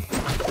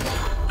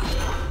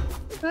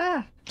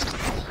 Ah.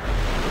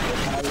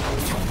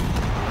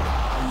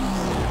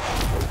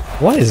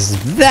 What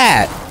is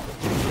that?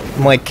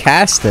 I'm like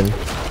casting.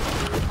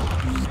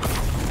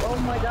 Oh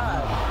my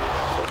god.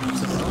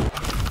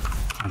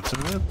 That's a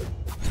rip.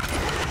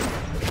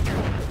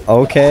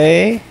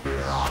 Okay.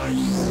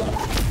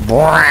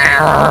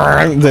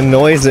 The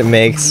noise it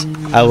makes.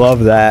 I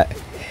love that.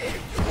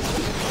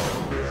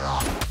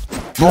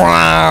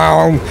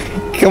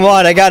 Come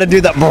on, I gotta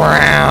do the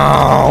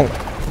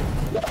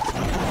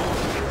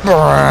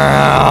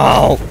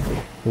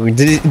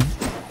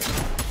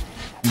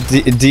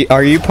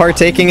are you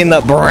partaking in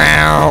the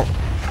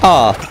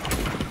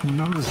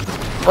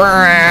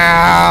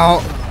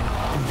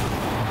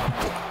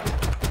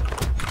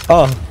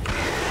Oh.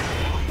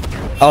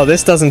 Oh,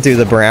 this doesn't do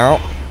the brown.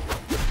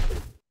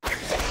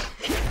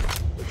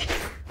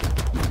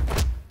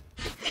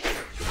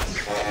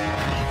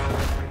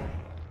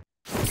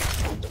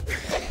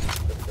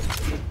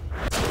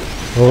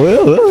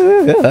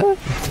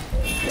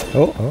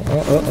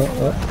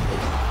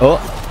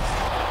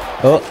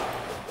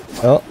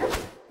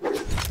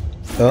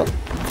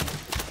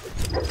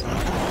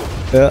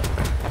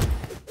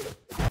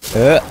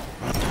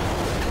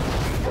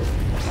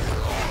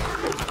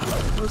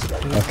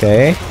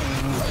 Okay.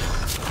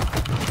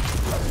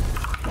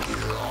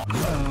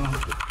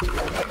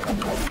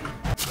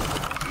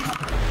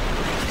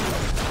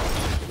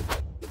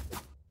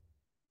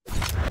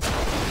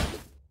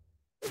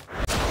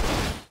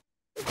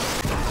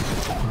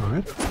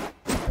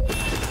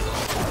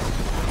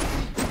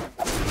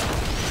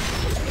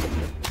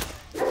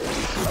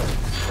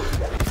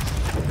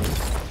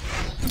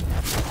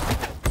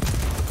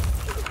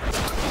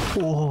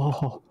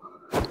 Whoa.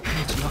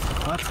 It's not the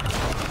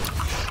platform.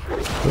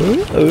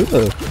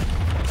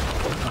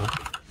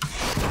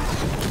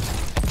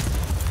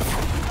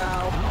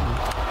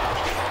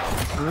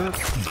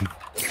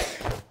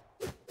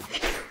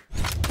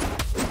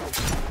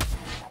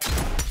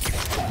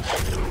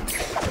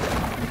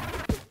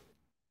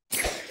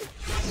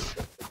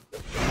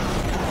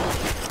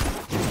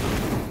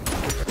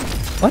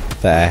 What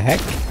the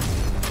heck?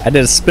 I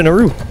did a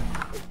spinaroo.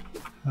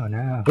 Oh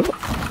no.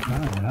 Oh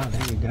no,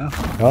 there you go.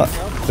 Oh,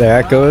 there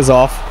it goes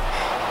off.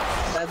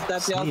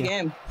 That's the old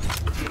game.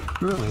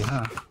 Really,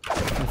 huh? I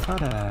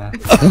thought, or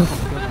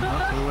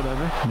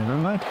whatever. Never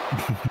mind.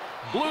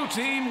 Blue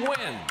team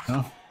wins.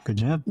 Oh, good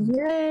job.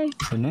 Yay.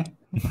 Didn't it?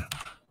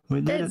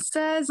 We did It it.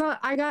 says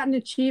I got an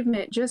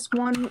achievement just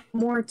one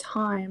more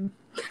time.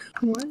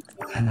 What?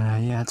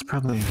 Yeah, it's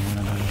probably one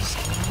of those,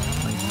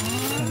 like,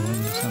 10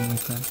 wins or something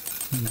like that.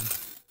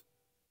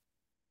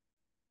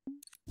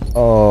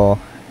 Oh.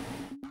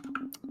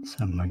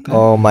 Something like that.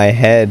 Oh, my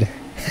head.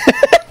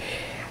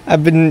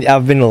 I've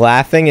been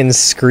laughing and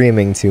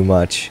screaming too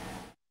much.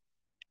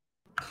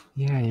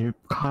 Yeah, you're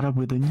caught up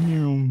with the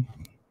new.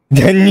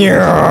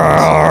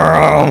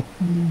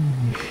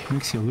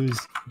 Makes you lose.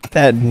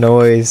 That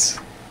noise.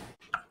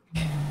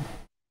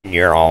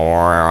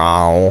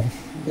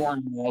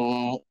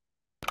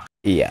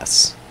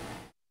 Yes.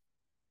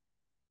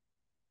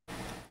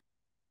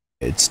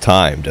 It's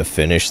time to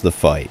finish the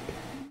fight.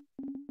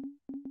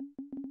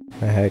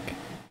 The heck?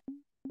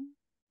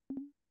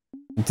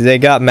 Do they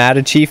got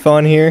Matachief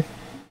on here?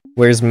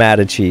 Where's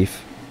Matachief?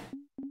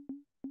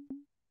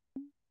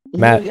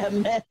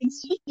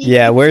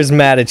 Yeah, where's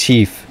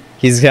Matachief?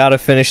 He's gotta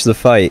finish the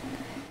fight.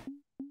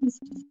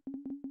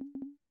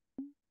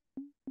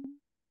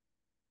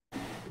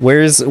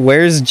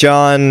 Where's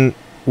John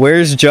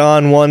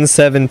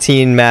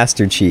 117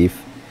 Master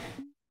Chief?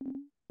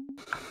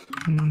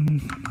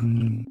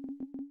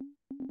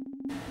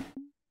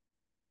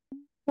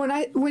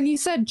 When you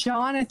said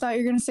John, I thought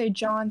you were gonna say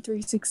John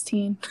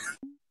 3:16.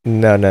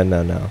 No.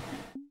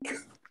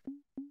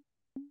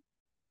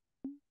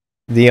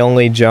 The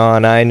only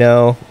John I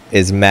know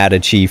is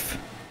Matachief.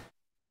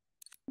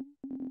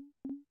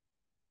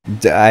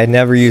 I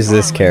never use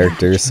this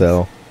character,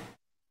 so...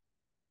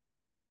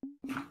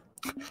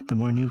 The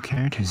more new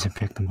characters you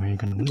pick, the more you're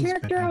gonna lose. The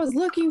character I was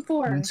looking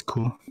for! That's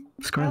cool.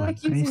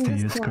 Scarlet. like I used to using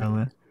use this one.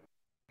 Scarlet.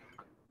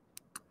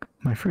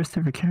 My first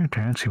ever character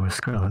actually was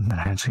Scarlet that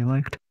I actually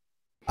liked.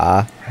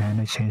 Ah.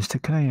 And I changed to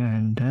Kaya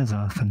and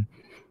Azoth and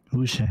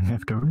Wusheng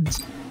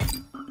afterwards.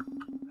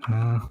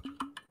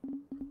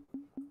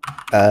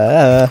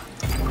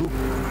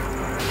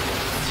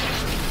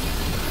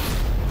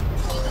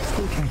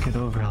 Still can't get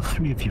over how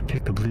 3 of you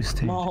picked the blue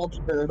stage. Small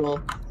turtle.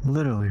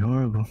 Literally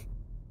horrible.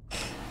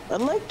 I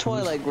like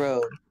Twilight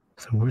Grove.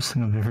 It's the worst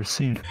thing I've ever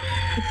seen.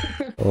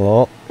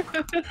 Oh.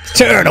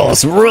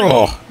 Turtles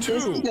rule!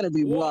 This is gonna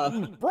be rough.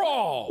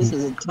 Brawl! This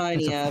is a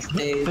tiny ass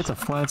stage. It's a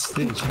flat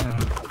stage, yeah.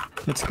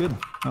 It's good.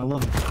 I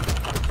love it.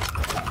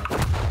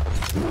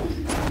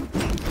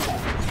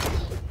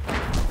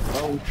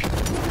 Oh.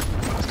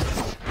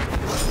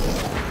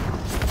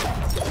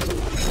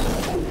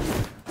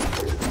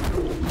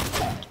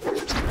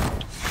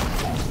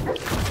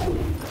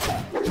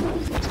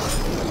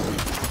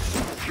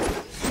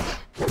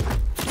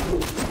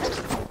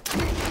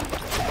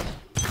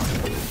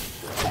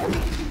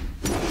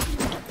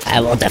 I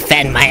will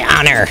defend my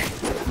honor!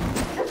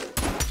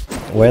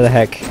 Where the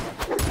heck?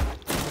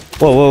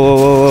 Whoa, whoa, whoa,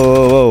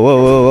 whoa, whoa, whoa,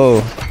 whoa,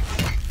 whoa, whoa.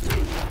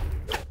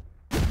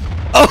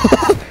 Oh!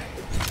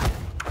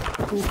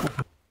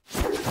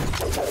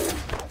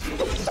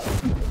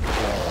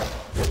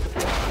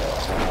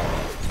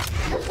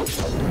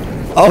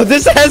 Oh,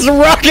 this has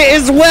rocket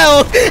as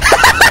well!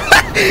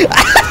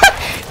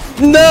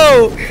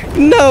 No!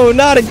 No,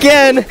 not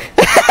again!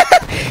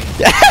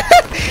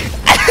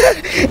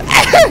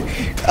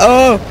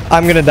 Oh,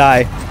 I'm gonna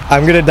die.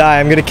 I'm gonna die.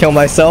 I'm gonna kill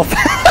myself.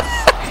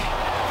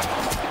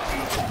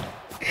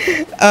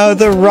 Oh,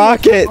 the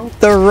rocket.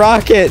 The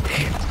rocket.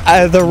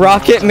 The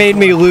rocket made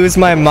me lose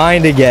my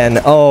mind again.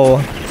 Oh.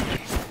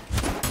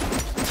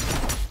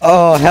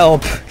 Oh,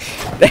 help.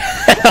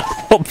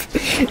 Help.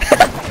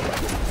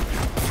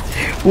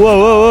 Whoa,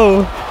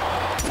 whoa, whoa.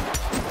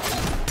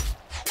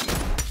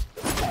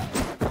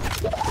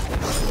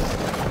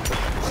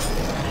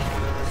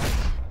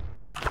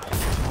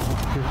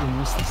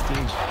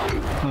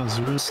 That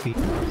was risky.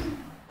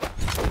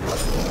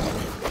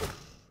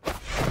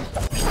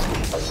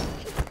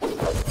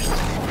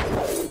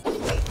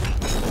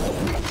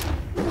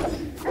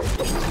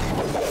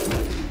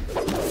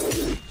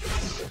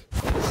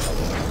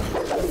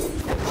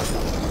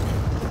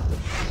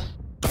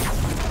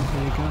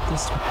 Okay, you got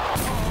this.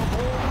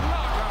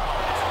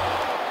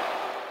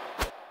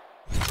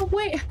 Oh,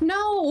 wait,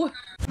 no!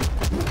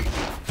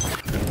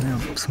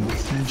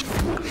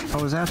 I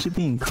was actually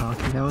being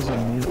cocky. That was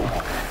amazing.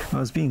 I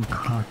was being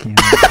cocky.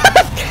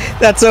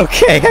 That's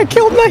okay. I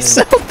killed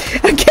myself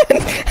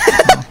again.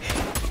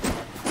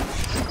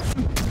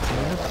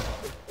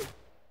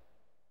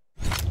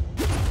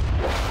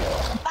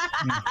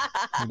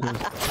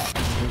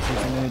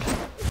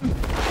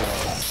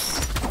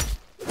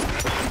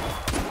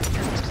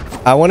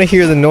 I want to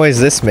hear the noise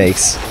this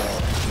makes.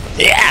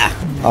 Yeah.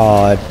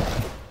 Oh.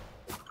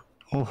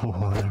 Oh,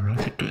 the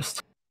rocket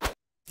twist.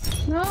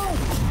 No!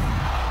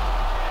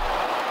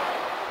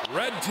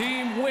 Red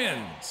team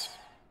wins.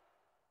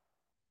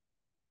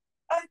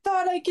 I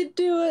thought I could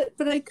do it,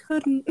 but I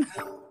couldn't.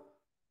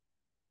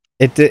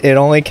 It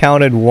only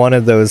counted one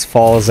of those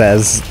falls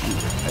as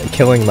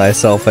killing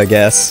myself, I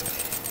guess.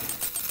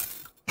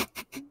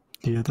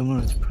 The other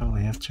one was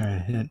probably after I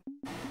hit.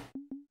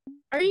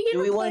 Are you Do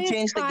gonna we want to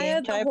change the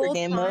game type or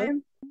game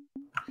mode?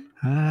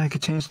 I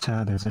could change to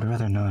others. I'd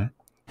rather not,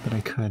 but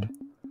I could.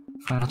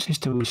 Fine, I'll change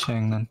to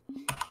Wusheng then.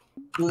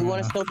 Do we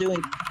want to still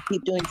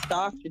keep doing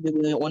stocks, or do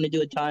we want to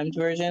do a timed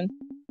version?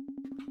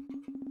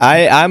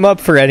 I'm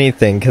up for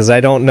anything because I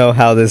don't know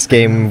how this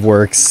game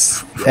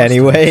works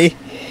anyway.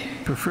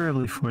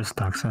 Preferably 4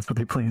 stocks. That's what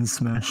they play in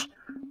Smash.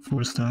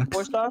 4 stocks.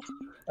 4 stocks?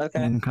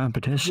 Okay. In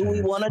competition. Do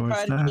we want to 4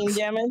 try stocks. to team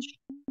damage?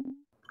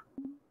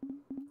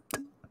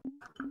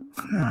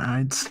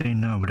 I'd say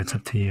no, but it's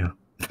up to you.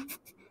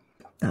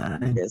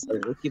 Okay, so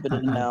we'll keep it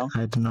in now.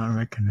 I do not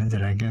recommend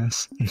it, I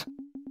guess.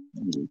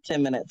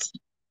 10 minutes.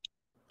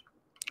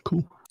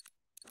 Cool.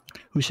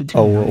 We should do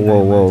Oh,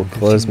 whoa, whoa, 15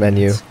 close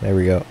menu. minutes. There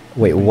we go.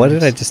 Wait, what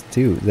did I just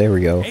do? There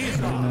we go.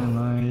 99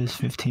 lives,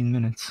 15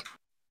 minutes.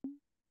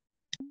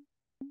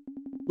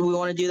 Do we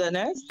want to do that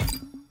next?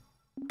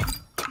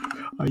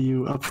 Are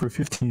you up for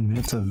 15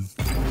 minutes of,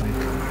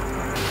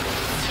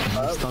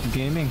 like, stop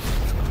gaming?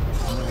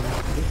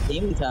 It's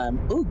gaming time.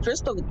 Ooh,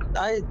 Crystal.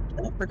 I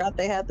forgot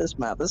they had this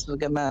map. This is a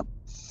good map.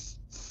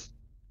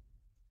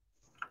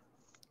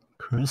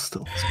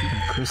 Crystal. Speaking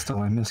of Crystal,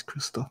 I miss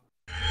Crystal.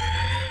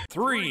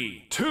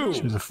 3, 2,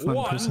 She was a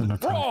fun person 1,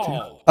 to talk to.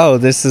 brawl! Oh,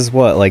 this is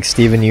what, like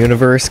Steven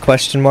Universe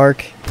question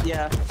mark?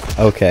 Yeah, it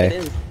Okay.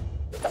 is.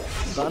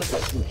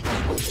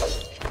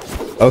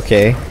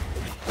 Okay.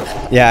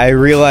 Yeah, I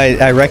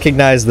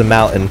recognize the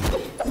mountain.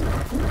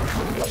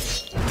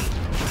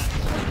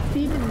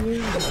 Steven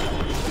Universe.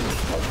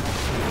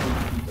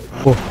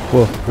 Whoa,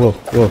 whoa, whoa,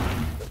 whoa.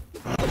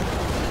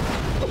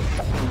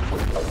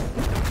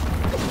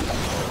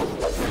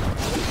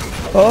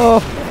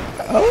 Oh!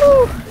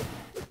 Oh!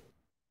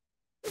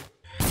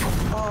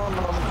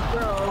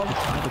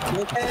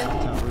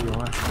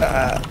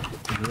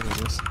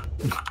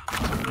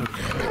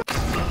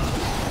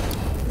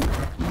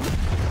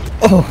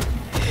 Oh!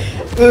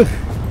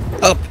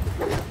 Up!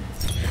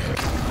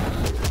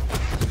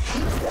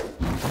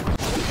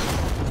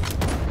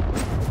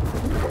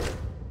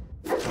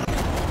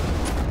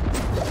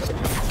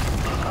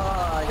 Oh,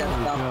 I got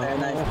stuck there.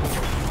 Nice.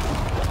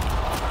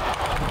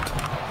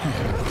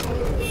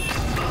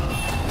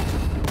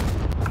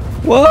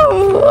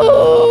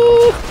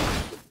 Whoa!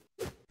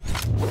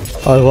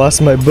 I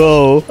lost my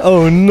bow.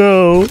 Oh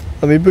no!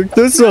 Let me pick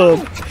this up.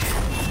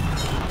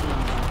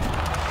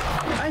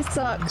 I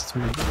suck.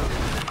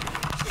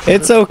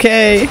 It's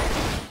okay. No,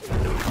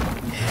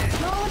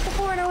 I want the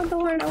horn, I want the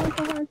horn, I want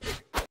the horn.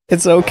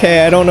 It's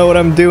okay. I don't know what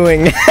I'm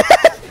doing. Oh,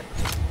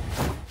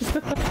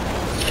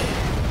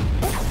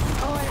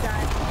 I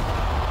died.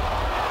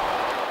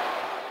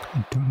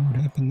 I don't know what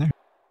happened there.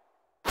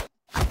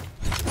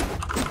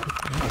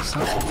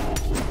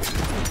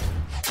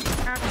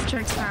 I have to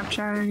check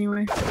Snapchat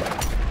anyway.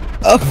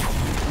 Oh!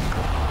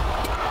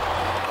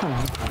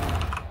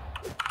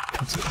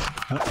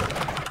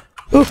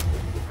 Ooh.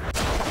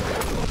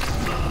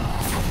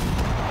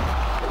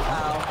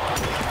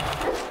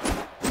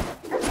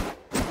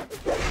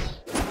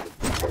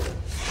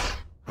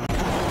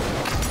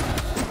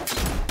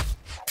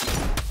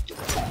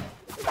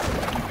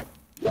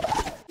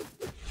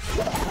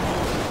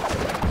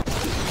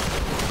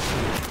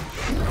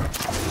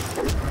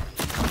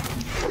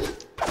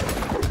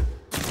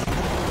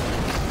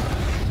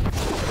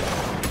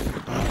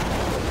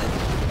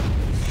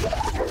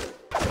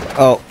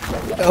 Oh.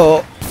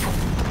 Oh.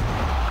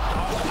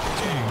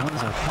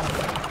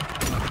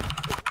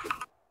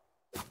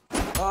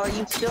 Oh,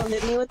 you still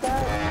hit me with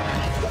that?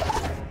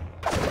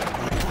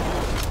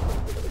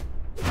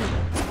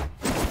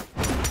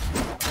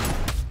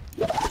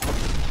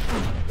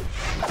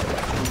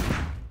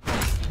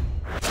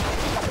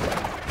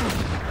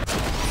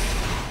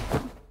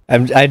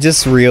 I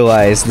just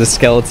realized the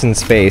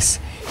skeleton's face.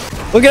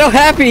 Look at how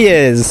happy he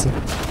is!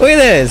 Look at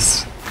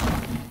this!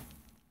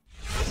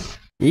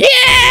 Yeah!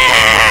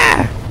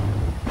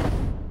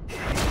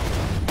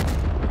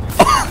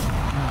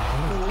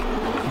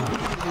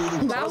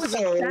 That was a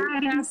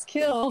badass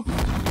kill.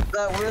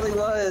 That really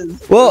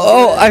was. Well,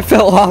 oh, I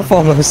fell off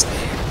almost.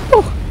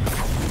 Oh.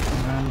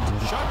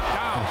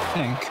 I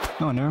think.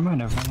 Oh, never mind.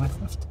 Never mind.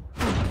 Left.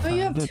 Oh,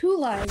 you have 2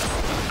 lives.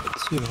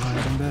 2.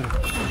 Even better.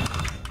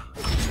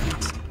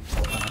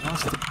 I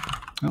lost it.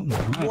 Oh,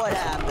 never mind. What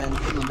happened?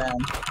 Come on.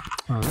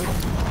 Alright.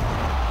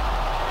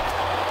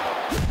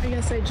 I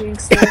guess I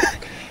jinxed it.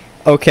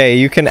 Okay,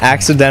 you can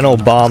accidental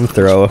bomb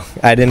throw.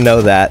 I didn't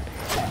know that.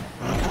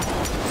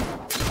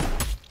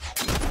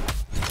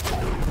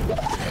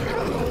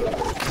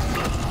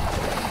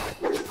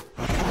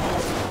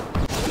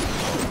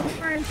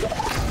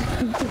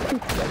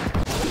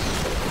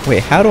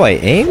 Wait, how do I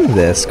aim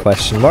this?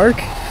 Question mark?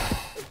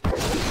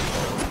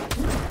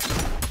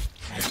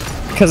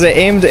 Because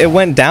it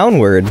went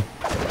downward.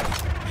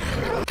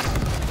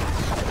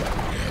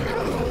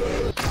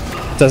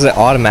 Does it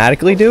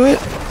automatically do it?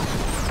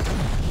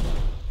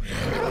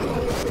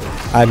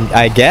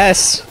 I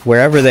guess,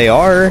 wherever they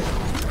are.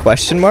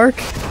 Question mark?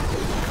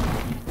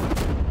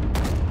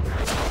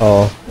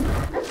 Oh.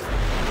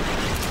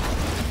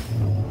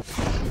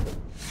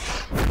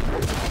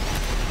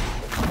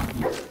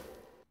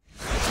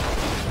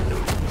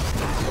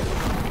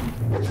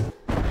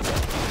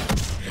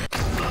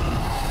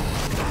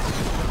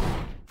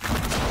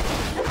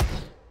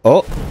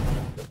 Oh.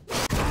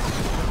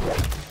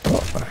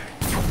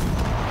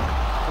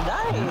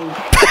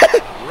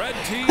 Red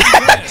team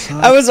wins.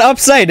 I was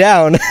upside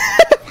down.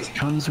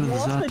 Comes with You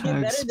also did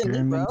Zata better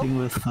than me, bro. experimenting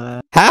with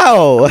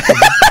How?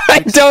 I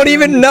don't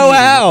even know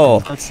how.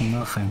 That's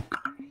nothing.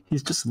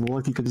 He's just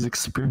lucky because he's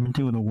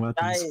experimenting with the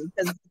weapons.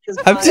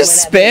 I'm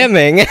just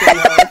spamming.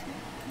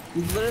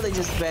 He's literally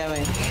just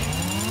spamming.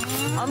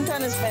 I'm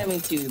kind of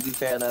spamming too, to be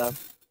fair though.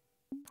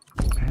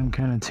 I'm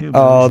kind of too.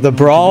 Oh, the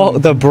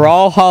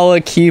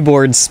Brawlhalla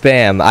keyboard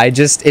spam.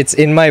 It's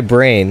in my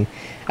brain.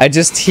 I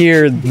just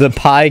hear the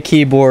pi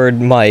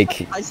keyboard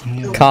mic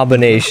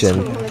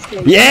combination.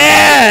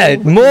 Yeah!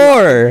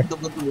 More!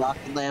 The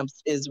rocket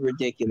lamps is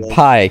ridiculous.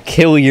 Pi,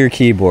 kill your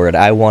keyboard.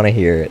 I want to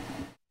hear it.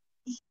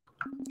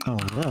 Oh,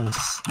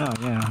 this. Oh,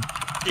 yeah.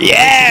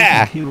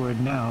 Yeah! Keyboard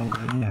now,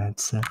 but yeah,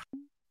 it's Your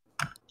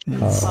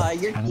kind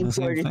of the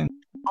same keyboard. thing.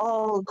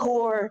 Oh,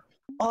 core.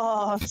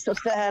 Oh, I'm so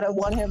sad. I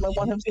want him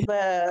so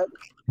bad.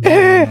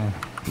 Yeah.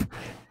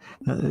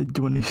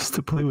 When I used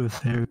to play with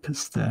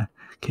therapist,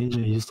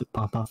 KJ used to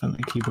pop off on my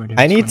keyboard.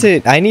 I need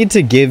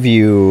to give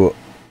you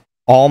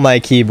all my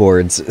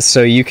keyboards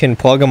so you can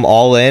plug them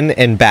all in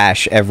and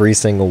bash every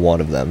single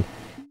one of them.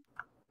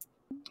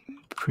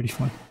 Pretty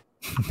fun.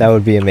 That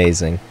would be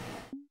amazing.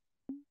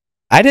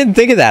 I didn't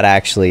think of that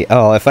actually.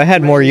 Oh, if I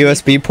had more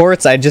USB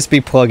ports, I'd just be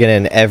plugging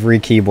in every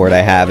keyboard I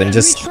have and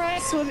just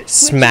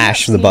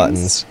smash the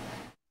buttons.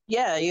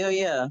 Yeah.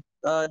 You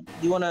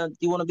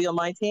wanna be on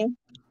my team?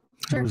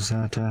 Sure.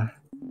 Zata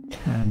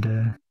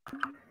and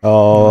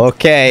Oh,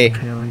 okay.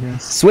 Pale, I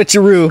guess.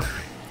 Switcheroo.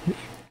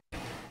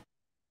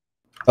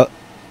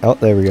 Oh,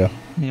 there we go.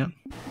 Yep.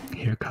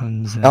 Here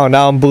comes. Oh,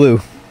 now I'm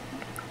blue.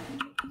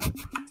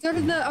 Go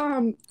to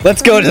the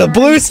Let's go to the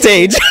blue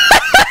stage.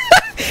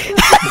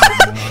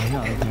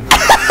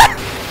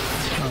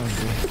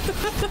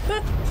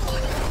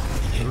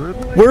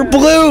 We're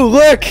blue.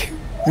 Look,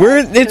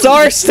 it's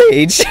our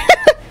stage.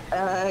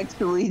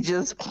 Actually,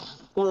 just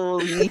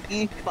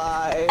fully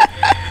 5.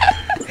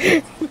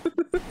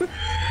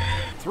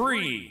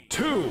 3,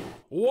 2,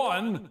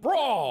 1,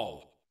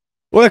 brawl!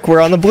 Look,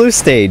 we're on the blue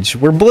stage.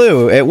 We're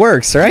blue. It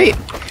works, right?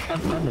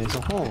 There's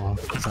a hole.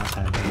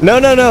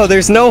 No,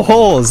 there's no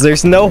holes.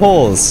 There's no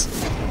holes.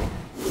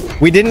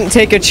 We didn't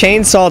take a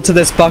chainsaw to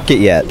this bucket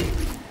yet.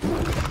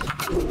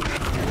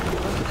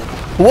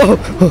 Whoa!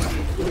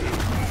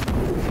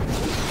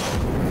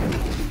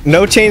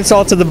 No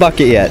chainsaw to the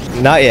bucket yet.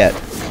 Not yet.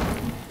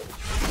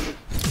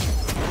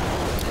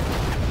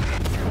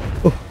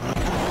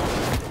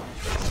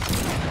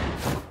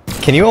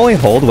 Can you only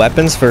hold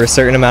weapons for a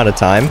certain amount of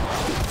time?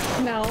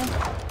 No.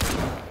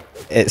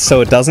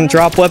 So it doesn't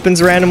drop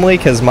weapons randomly?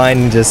 Because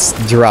mine just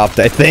dropped,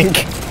 I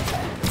think.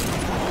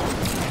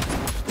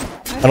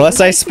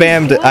 Unless I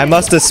spammed, I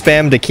must have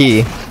spammed a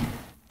key.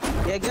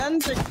 Yeah,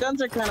 guns are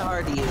kind of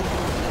hard to use.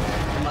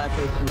 In my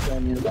personal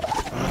opinion.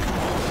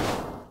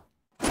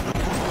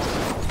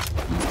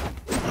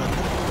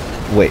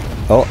 Wait,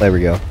 oh, there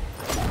we go.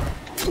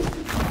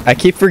 I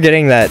keep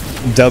forgetting that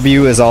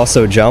W is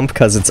also jump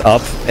because it's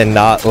up and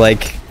not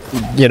like,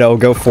 you know,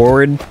 go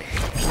forward.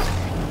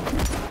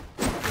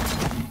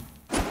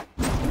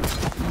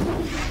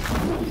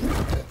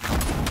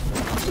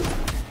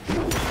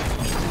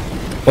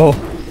 Oh.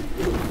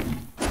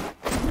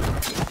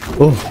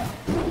 Oh.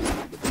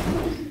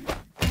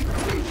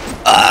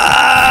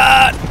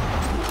 Ah!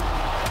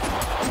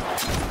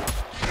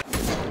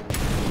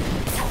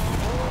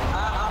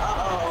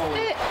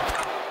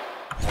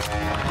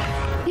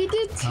 He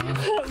did do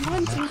it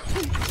one time.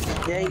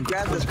 Yeah, he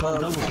grabbed this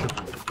boat. If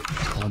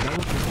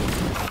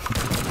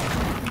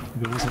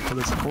it wasn't for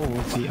this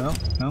hole, see, oh,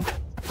 no.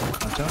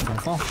 Watch out,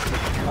 don't fall.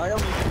 I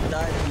almost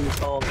died in the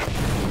fall.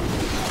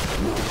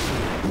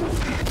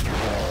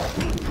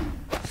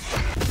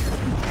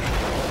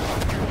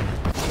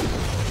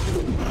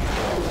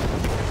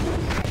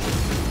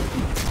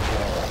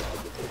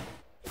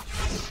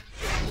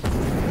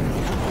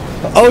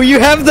 Oh, you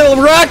have the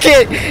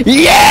rocket!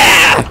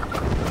 Yeah!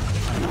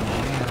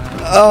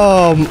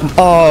 Oh,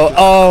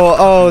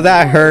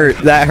 that hurt.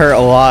 That hurt a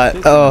lot.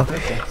 Oh.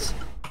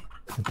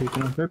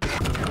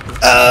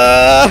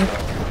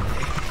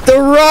 The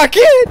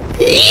rocket!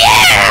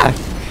 Yeah!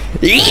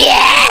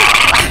 Yeah!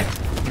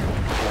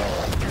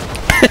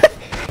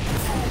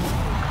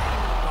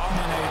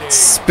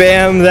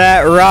 Spam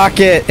that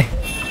rocket!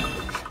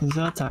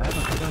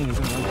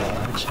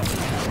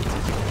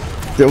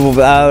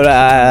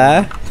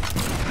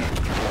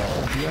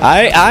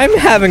 I'm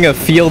having a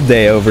field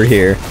day over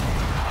here.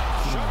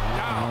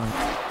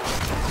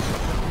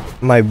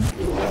 My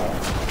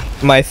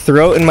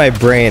throat and my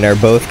brain are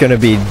both gonna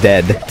be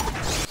dead.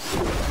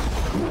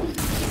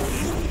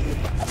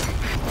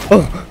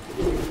 Oh.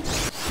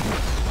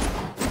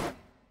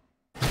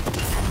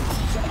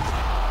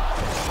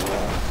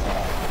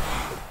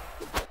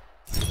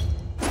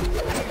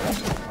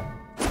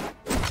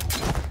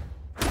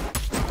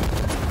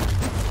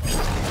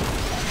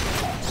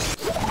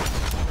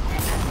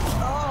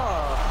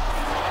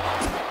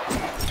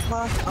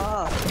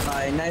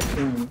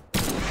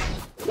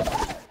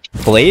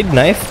 Blade,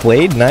 knife,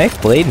 blade,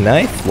 knife, blade,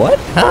 knife. What?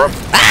 Huh?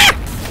 Ah!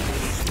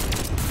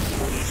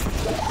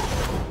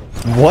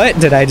 What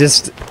did I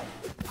just...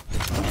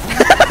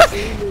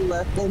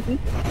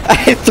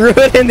 I threw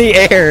it in the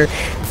air.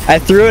 I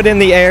threw it in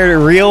the air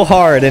real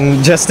hard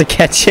and just to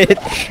catch it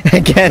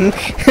again.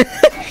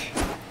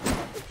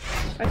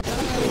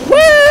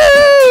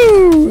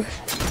 Woo!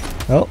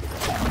 Oh.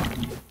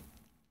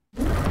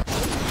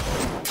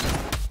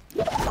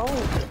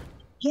 Oh,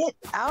 get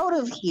out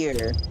of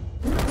here.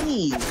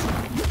 Please.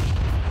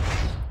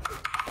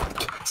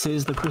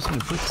 Says the person who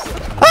puts the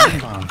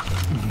bomb.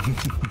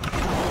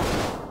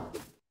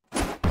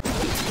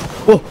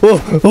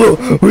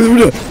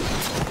 Whoa.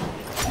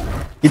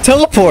 You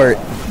teleport.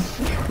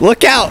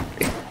 Look out.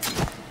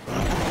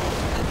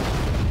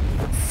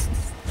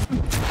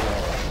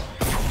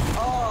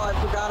 Oh, I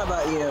forgot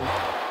about you.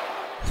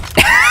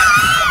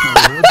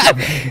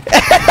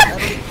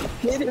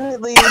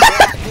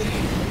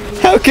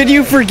 How could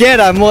you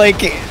forget? I'm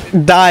like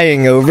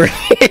dying over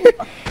here.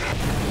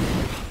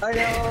 I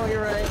know,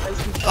 you're right. I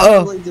should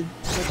Oh. probably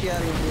put you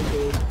out of your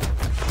game.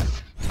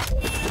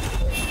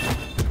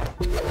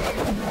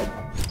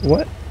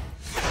 What?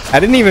 I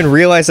didn't even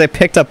realize I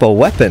picked up a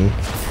weapon.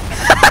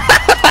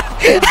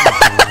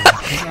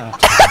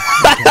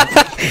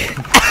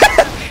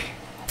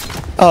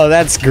 Oh,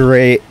 that's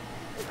great.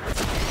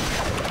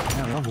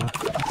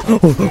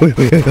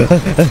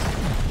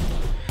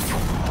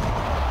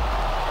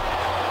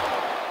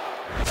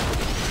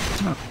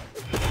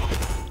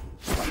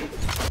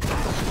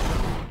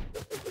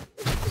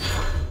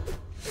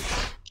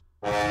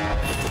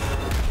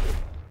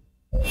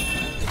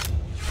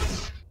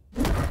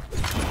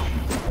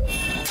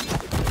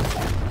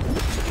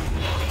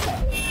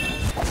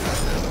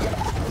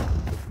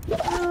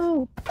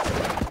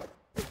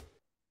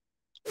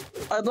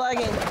 I'm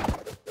lagging.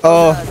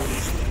 Oh.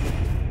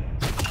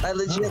 I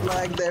legit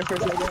lagged there for a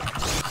second.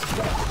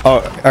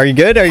 Oh, are you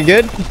good? Are you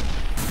good?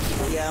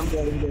 Yeah, I'm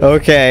good. I'm good.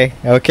 Okay,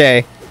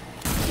 okay.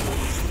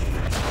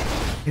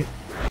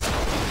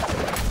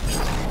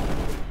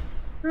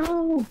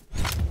 No.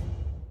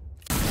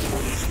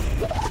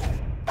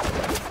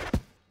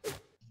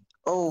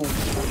 Oh.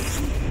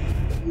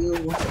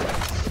 You.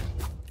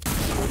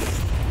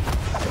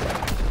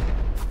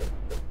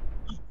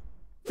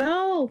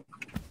 No.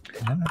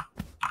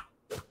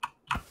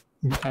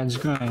 Edge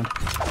grind.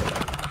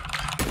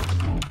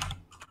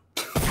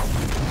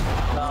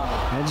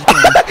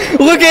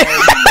 Look at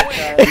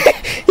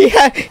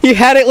he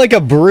had it like a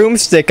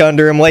broomstick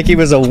under him, like he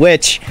was a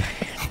witch.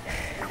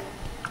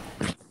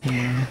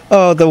 Yeah.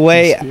 Oh, the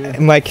way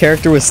my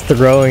character was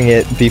throwing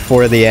it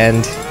before the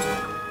end.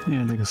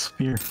 Yeah, like a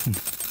spear.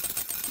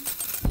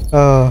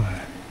 Oh.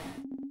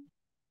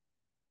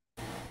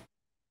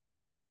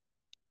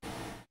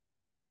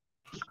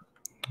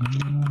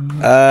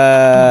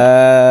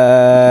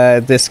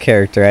 This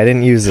character. I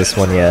didn't use this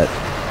one yet.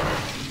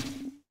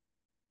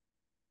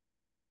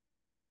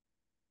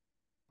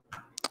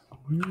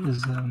 Where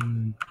is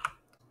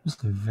where's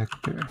the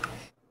vector?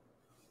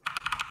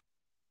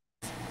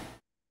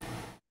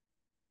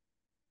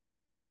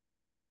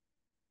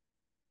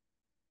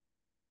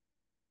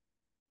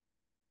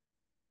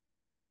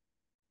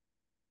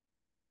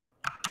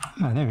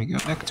 Ah, there we go,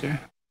 vector.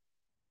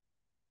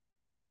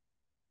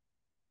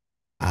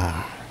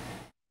 Ah.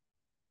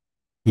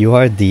 You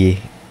are the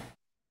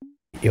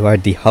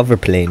hover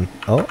plane.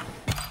 Oh.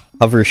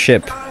 Hover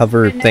ship.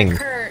 Hover My thing. neck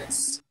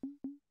hurts.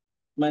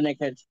 My neck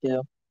hurts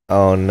too.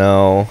 Oh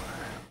no.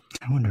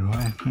 I wonder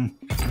why. Are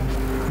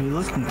you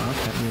looking up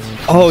at me? Like,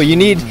 Oh,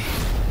 you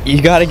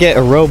gotta get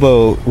a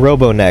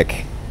robo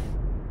neck.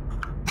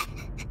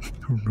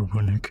 Robo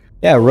neck.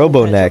 Yeah,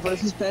 robo Petra neck.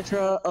 versus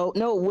Petra. Oh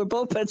no, we're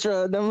both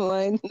Petra. Never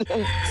mind.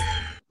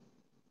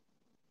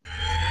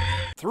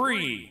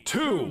 3,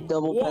 2,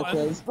 Double 1,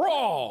 Petras.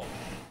 brawl!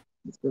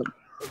 Let's go.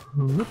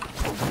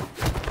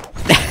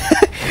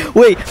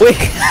 Wait.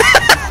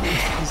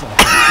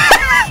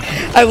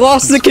 I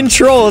lost the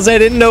controls. I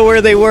didn't know where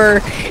they were.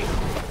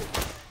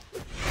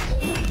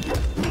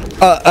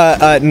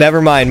 Never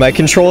mind. My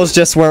controls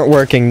just weren't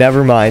working.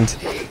 Never mind.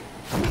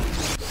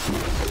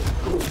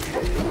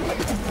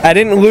 I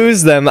didn't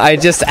lose them. I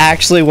just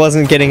actually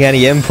wasn't getting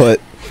any input.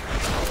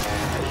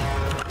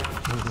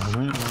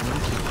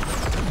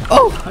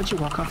 Oh! How'd you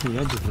walk off the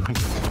edge of the ring?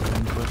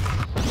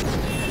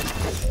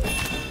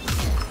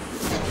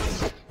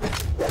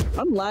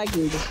 I'm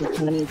lagging just a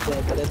tiny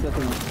bit, but that's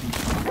nothing.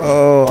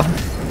 Oh.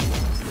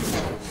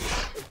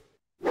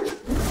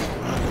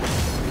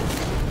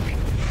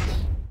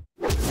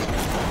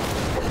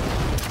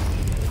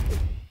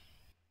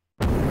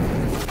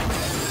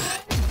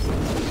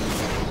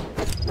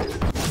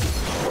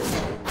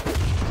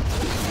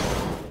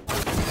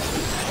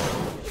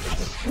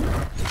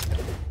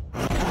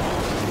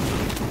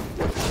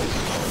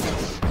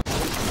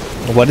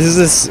 What is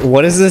this?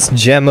 What is this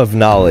gem of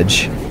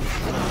knowledge?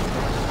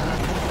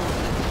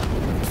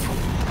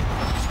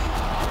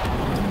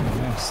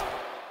 Nice.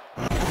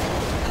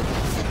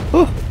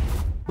 Oh.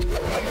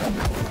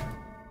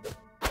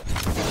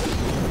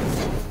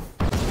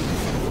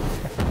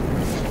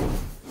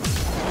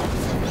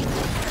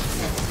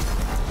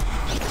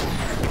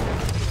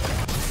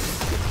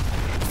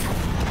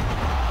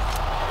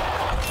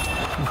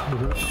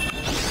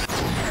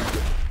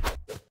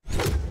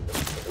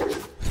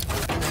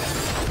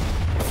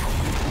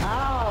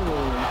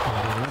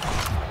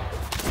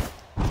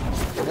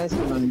 Nice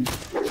one.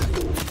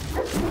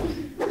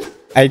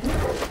 I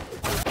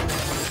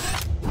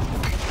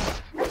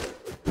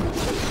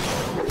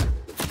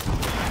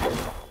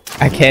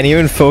can't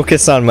even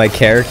focus on my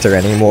character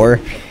anymore.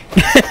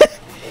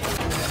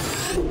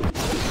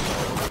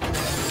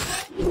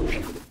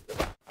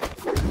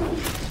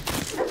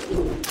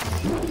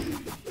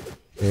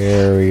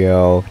 There we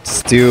go.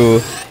 Just do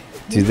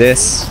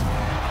this.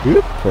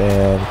 Whoop,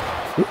 and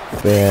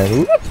whoop, and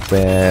whoop,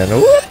 and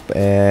whoop,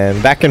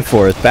 and back and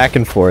forth, back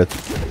and forth.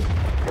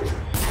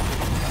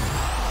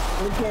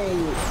 Okay,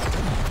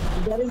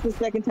 that is the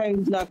second time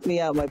you've knocked me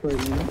out, my partner.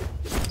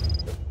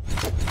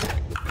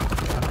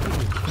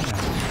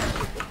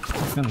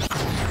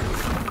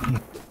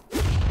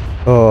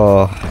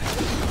 Oh.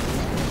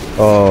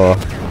 Oh.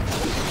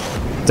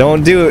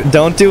 Don't do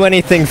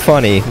anything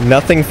funny.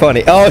 Nothing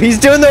funny. Oh, he's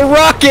doing the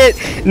rocket!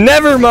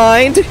 Never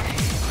mind!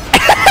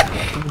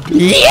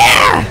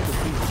 Yeah!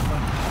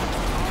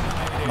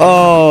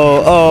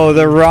 Oh,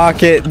 the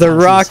rocket,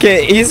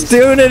 he's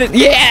doing it,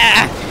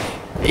 yeah!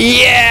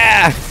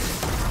 Yeah!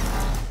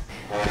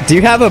 Do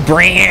you have a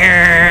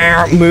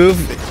brand move?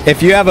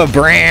 If you have a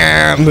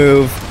brand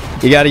move,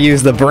 you gotta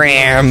use the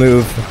brand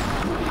move.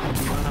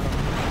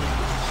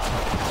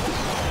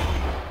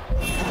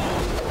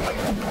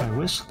 I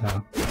wish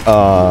though.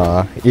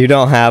 You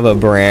don't have a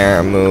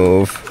brand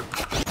move.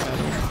 I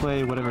don't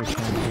play whatever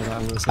character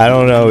that was. I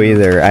don't know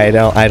either. I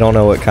don't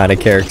know what kind of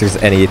characters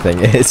anything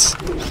is.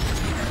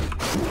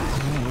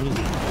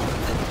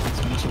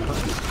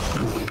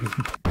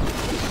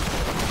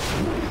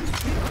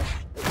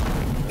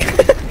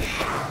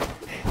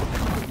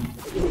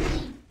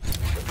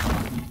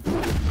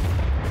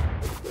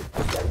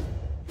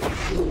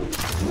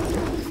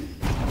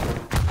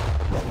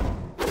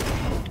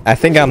 I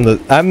think I'm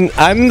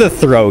the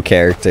throw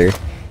character.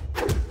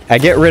 I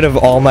get rid of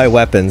all my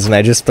weapons and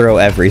I just throw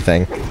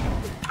everything.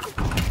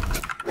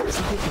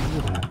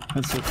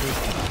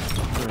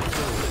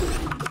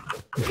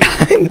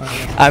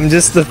 I'm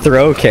just the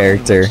throw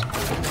character.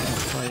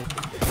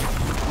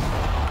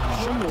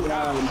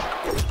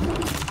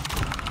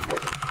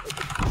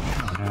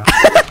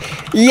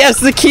 Yes,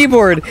 the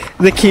keyboard!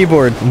 The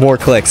keyboard. More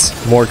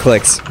clicks. More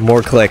clicks.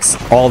 More clicks.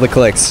 All the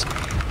clicks.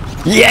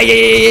 Yeah, yeah,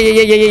 yeah, yeah,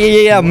 yeah, yeah, yeah,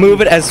 yeah, yeah.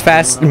 Move it as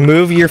fast.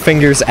 Move your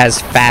fingers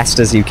as fast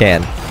as you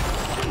can.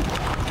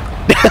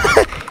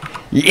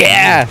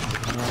 Yeah!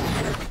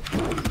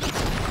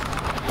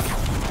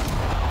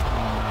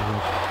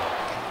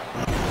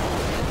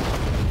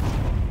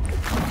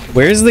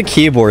 Where's the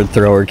keyboard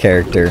thrower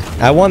character?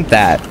 I want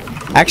that.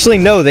 Actually,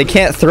 no, they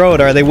can't throw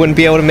it or they wouldn't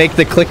be able to make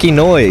the clicky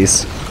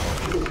noise.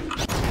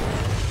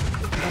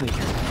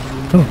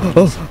 Oh,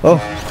 oh, oh.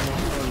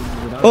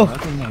 Oh.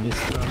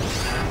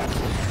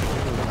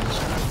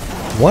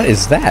 What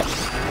is that?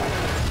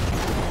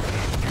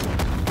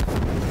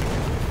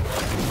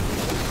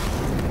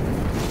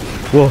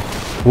 Whoa,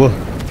 whoa.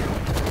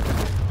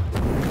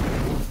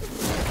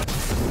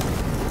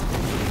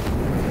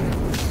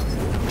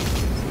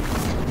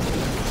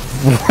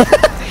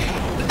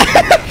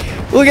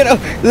 Look at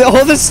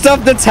all the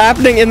stuff that's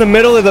happening in the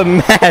middle of the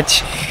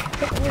match.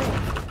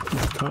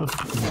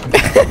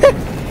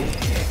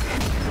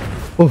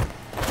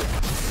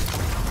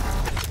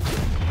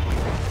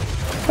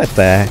 What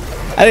the heck?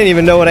 I didn't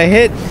even know what I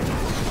hit.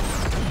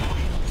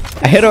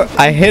 I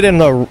hit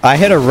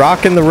a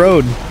rock in the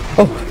road.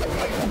 Oh.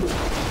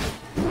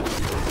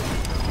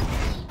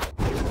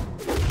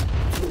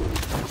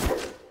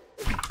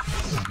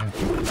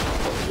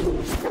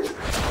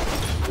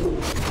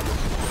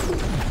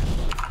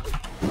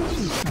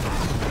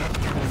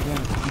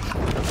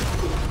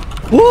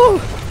 Woo!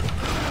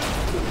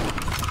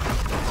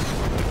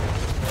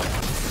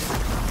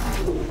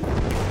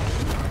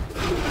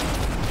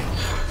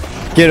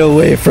 Get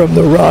away from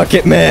the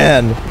Rocket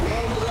Man!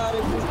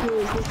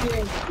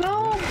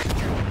 No.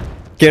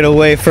 Get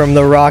away from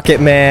the Rocket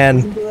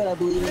Man!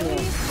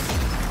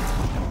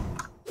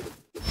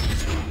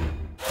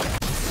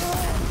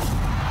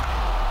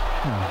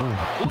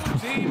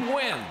 Team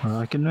win.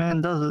 Rocket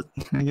Man does it,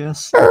 I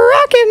guess.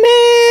 Rocket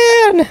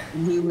Man!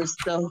 We were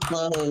so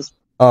close.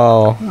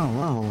 Oh. Oh,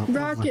 wow.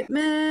 Rocket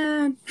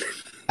Man.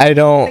 I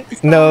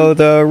don't know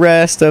the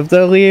rest of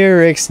the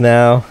lyrics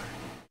now.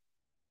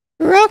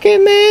 Rocket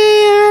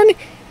Man!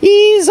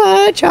 He's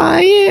a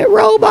giant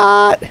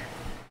robot!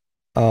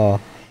 Oh.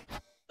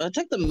 I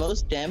took the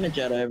most damage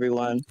out of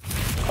everyone.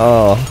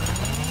 Oh.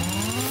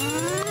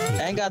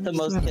 And got the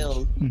most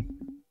kills.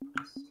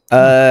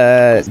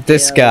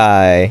 This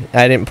guy.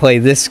 I didn't play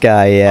this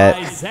guy yet.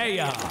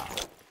 Isaiah.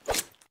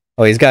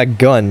 Oh, he's got a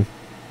gun.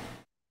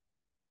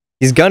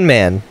 He's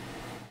Gunman.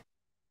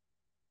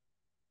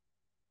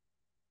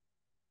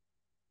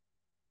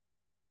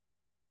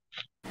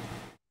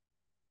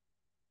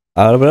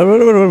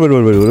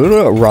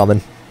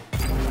 Ramen.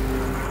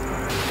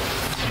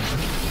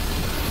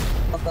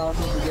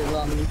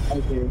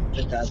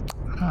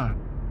 Huh.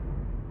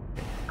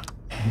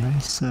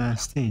 Nice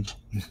stage.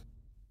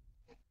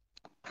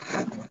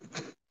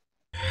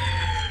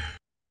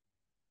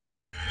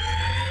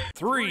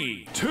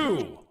 3,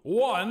 2,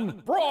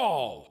 1,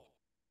 brawl!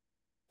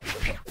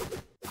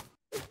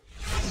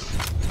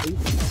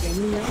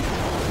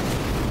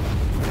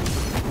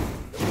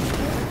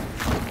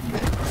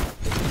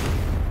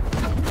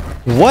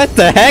 What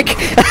the heck?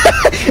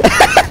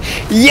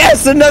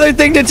 Yes, another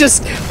thing to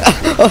just...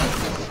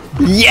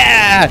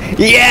 yeah!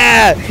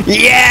 Yeah!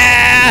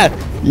 Yeah!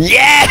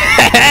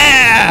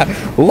 Yeah!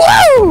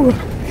 Woo!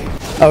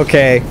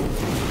 Okay.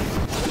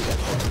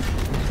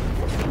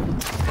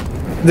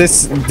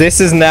 This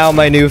is now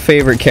my new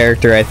favorite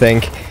character, I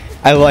think.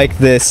 I like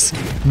this.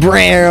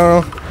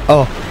 Brer.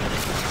 Oh.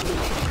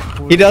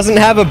 He doesn't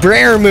have a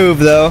Brer move,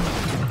 though.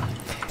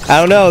 I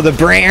don't know, the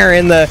Brer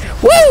and the...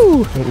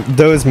 Woo!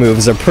 Those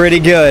moves are pretty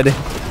good.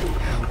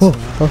 Oh.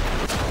 Oh.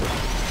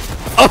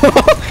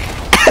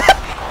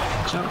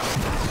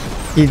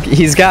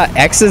 He's got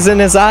X's in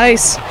his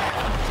eyes.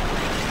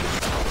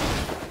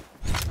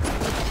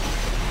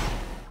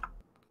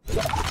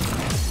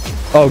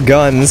 Oh,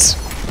 guns.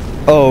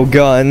 Oh,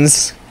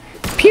 guns.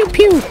 Pew,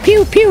 pew,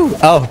 pew, pew.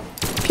 Oh.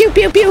 Pew,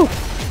 pew, pew.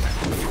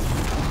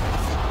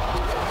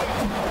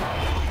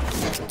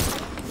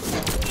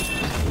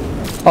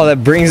 Oh,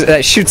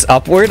 that shoots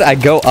upward. I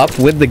go up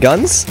with the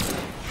guns.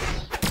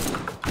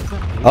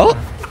 Oh.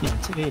 Yeah,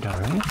 it's Ada,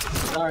 right?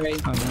 Sorry.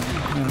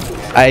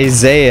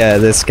 Isaiah,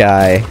 this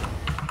guy.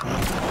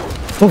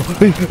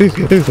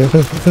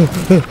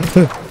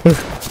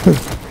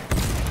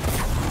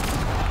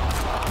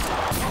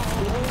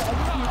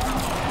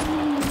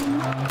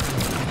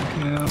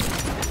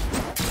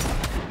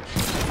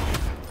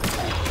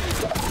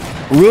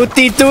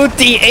 Rooty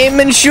tooty,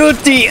 aim and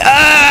shooty.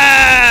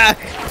 Ah!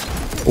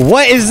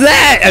 What is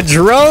that? A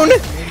drone?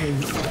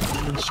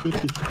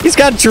 He's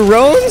got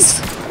drones?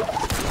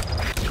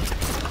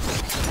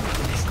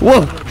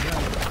 Whoa.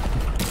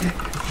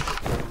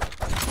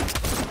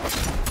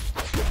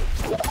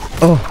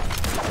 Oh.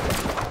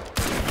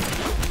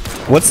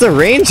 What's the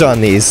range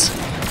on these?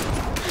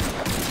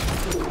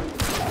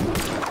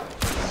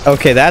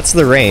 Okay, that's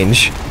the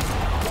range.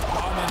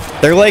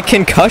 They're like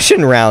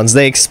concussion rounds.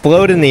 They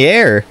explode in the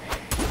air.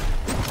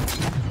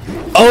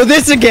 Oh,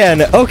 this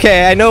again!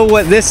 Okay, I know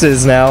what this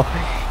is now.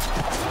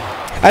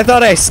 I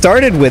thought I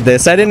started with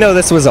this. I didn't know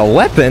this was a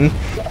weapon.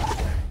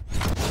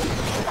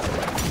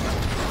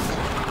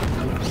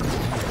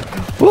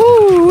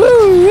 Woo,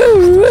 woo,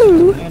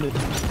 woo, woo.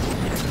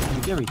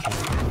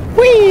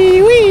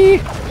 Wee, wee.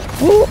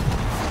 Woo.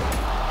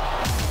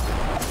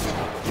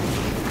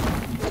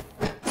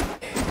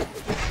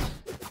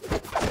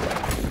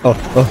 Oh,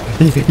 oh,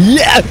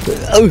 yeah!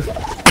 Oh.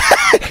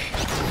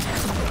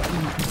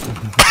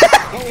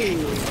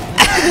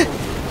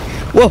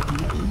 Whoa!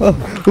 Oh.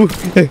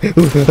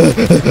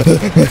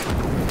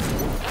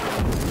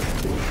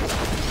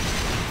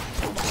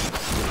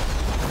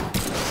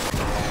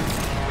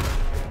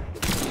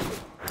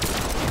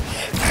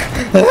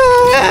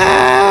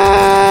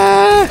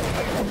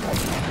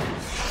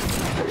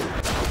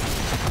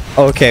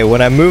 Okay,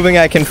 when I'm moving,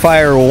 I can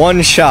fire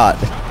one shot.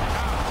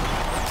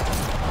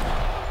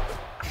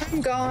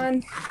 I'm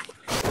gone.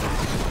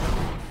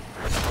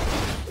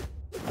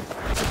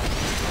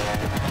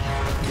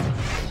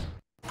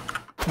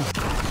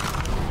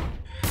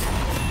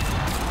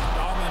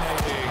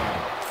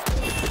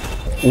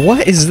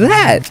 What is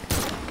that?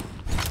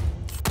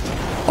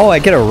 Oh, I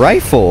get a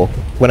rifle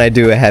when I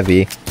do a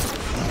heavy.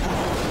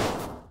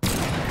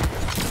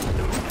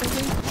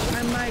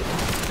 I might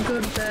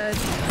go to bed.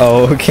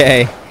 Oh,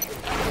 okay.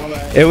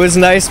 It was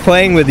nice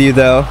playing with you,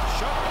 though.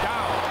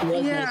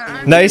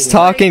 Yeah. Nice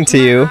talking to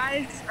you. My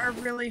eyes are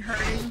really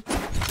hurting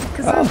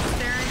because I'm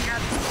staring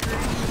at the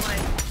screen like.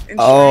 and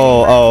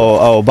Oh, shining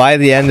oh, by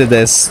the end of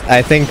this,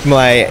 I think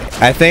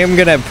I'm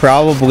gonna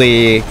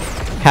probably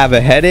have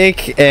a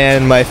headache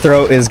and my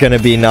throat is gonna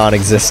be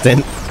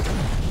non-existent.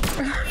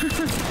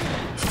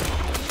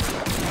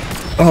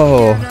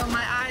 Oh. Yeah, no,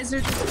 my eyes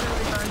are just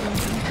really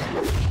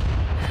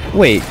bugging.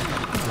 Wait.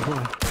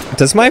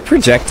 Does my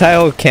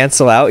projectile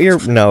cancel out your...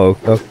 No.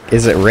 Oh,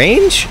 is it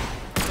range?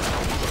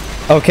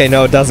 Okay,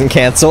 no, it doesn't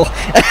cancel.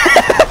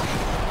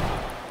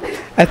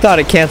 I thought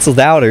it canceled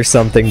out or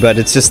something, but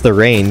it's just the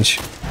range.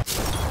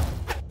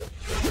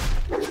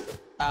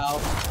 Ow.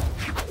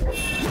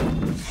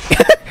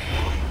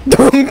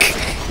 Thunk!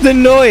 The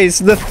noise!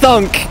 The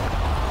thunk!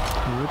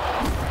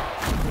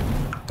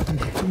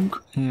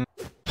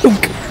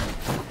 Thunk!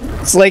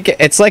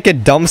 It's like a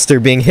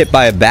dumpster being hit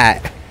by a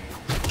bat.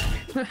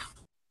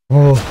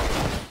 Oh.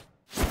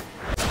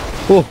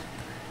 Oh.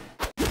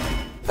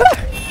 Ah.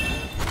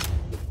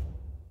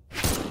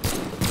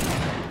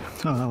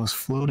 Oh, that was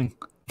floating.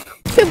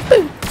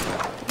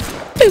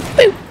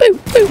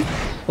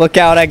 Look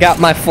out, I got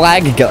my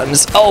flag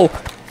guns. Oh!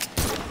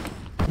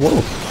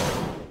 Whoa.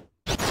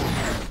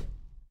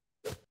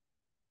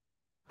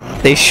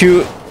 They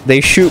shoot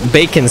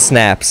bacon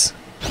snaps.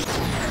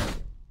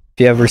 If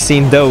you ever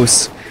seen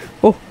those.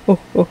 Oh, oh,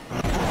 oh.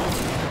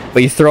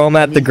 But you throw them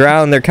at the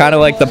ground, they're kind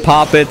of like the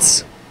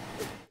poppets.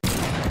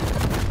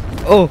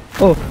 Oh,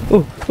 oh,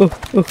 oh, oh,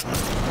 oh.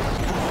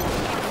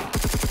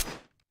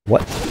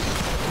 What?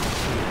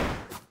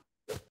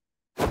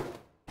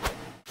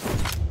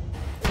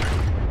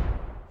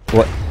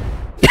 What?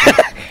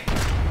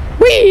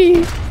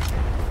 Whee!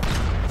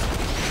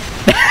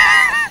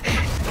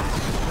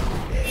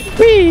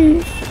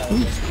 Whee!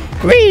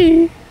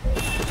 Whee!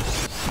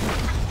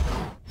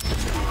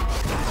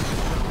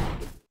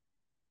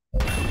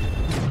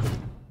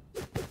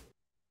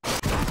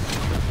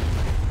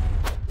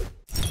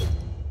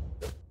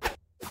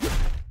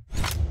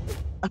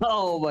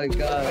 Oh my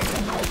god.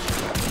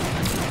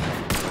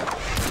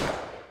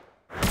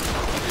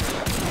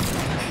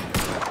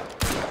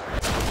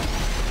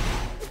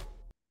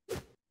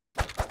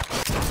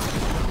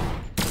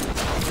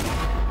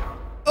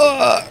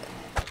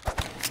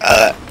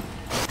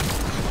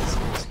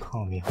 Just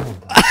call me.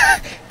 Hold on.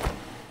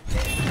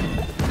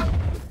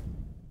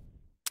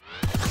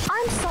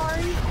 I'm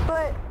sorry,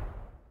 but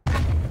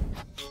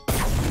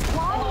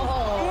why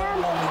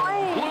am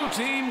playing Blue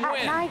team at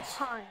wins.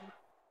 nighttime?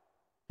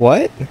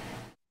 What?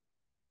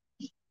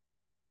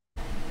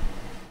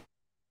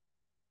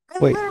 I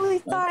Wait. literally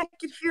thought I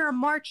could hear a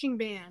marching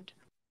band,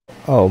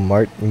 Oh,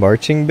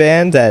 marching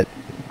band at...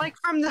 Like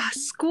from the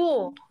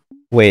school.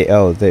 Wait,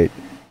 oh, they...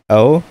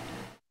 Oh?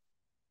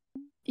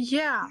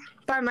 Yeah,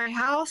 by my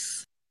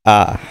house.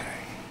 Ah.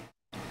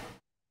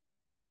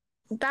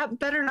 That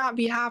better not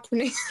be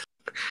happening.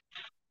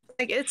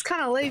 Like, it's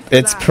kind of late for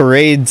It's that.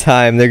 parade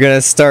time. They're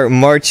gonna start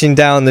marching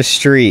down the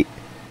street.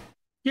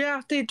 Yeah,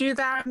 if they do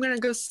that, I'm gonna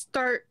go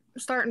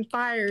starting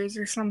fires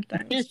or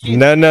something.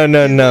 No, no,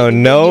 no, no.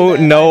 No,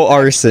 no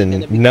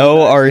arson.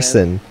 No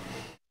arson.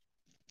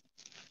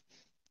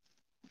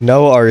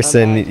 No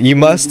arson. You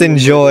must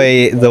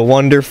enjoy the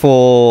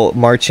wonderful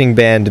marching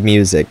band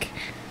music.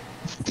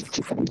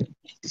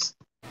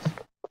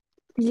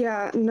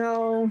 Yeah,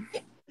 no.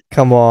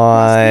 Come See,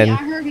 on. I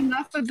heard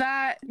enough of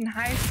that in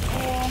high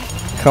school.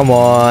 Come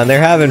on.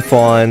 They're having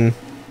fun.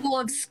 The full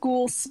of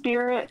school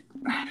spirit.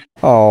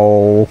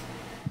 Oh.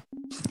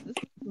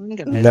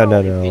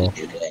 No.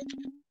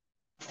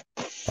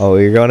 Oh,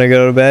 you're gonna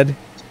go to bed?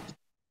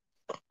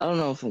 I don't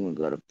know if I'm gonna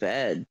go to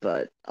bed,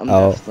 but I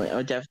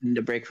definitely need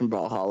a break from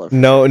Brawlhalla.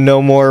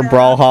 No more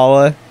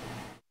Brawlhalla?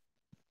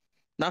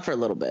 Not for a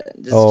little bit.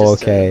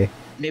 Okay.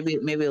 Maybe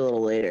a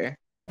little later.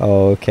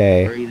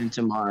 Okay. Or even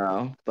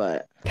tomorrow,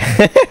 but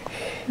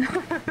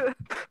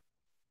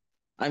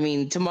I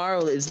mean,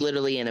 tomorrow is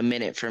literally in a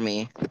minute for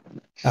me.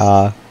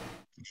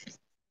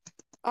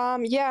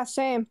 Yeah,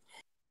 same.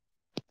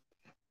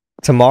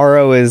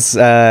 Tomorrow is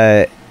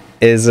an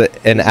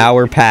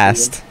hour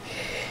past.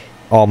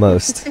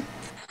 Almost.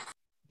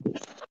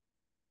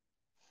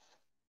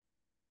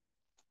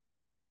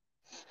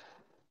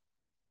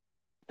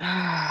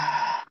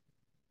 I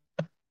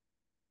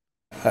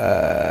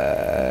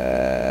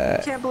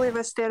can't believe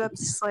I stayed up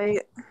this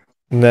late.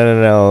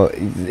 No.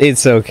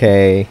 It's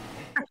okay.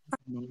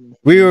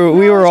 We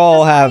were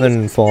all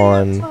having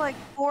fun. Stay up till like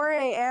 4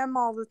 a.m.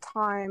 all the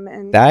time,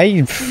 and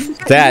I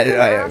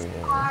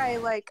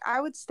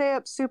would stay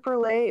up super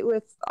late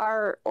with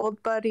our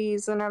old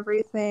buddies and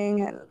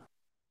everything. And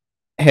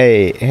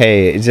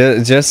hey,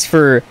 just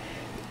for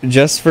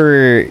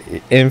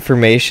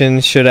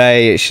information, should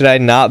I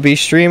not be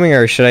streaming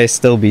or should I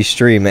still be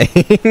streaming?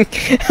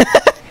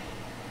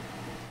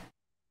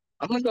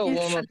 I'm gonna go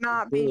warm up.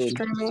 Not be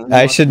streaming.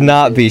 I should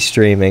not be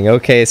streaming.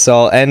 Okay, so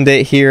I'll end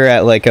it here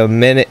at like a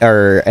minute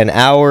or an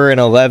hour and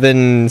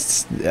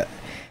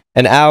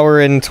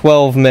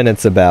 12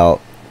 minutes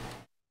about.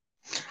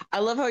 I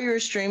love how you were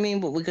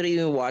streaming, but we couldn't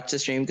even watch the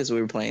stream because we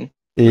were playing.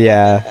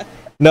 Yeah.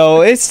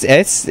 No, I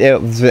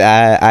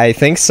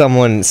think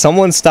someone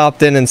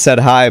stopped in and said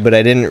hi, but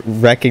I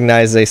didn't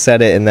recognize they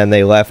said it and then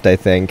they left, I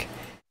think.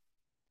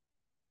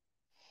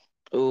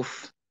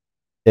 Oof.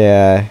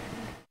 Yeah.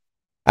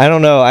 I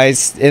don't know.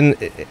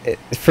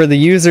 For the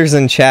users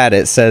in chat,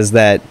 it says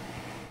that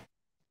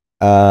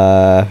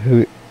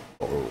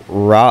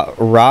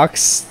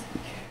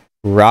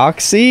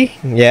Roxy,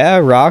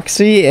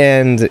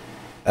 and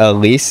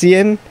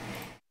Elysian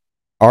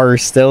are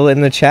still in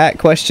the chat,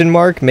 question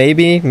mark?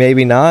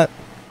 Maybe not.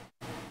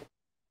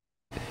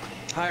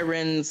 Hi,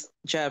 Ren's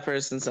chat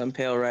persons. I'm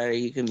Pale Rider.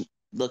 You can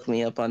look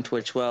me up on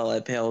Twitch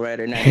at Pale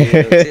Rider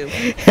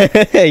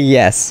 9802.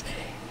 Yes.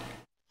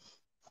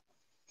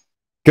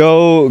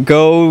 Go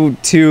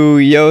to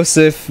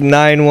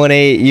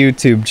Yosef918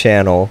 YouTube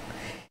channel.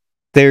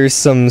 There's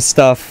some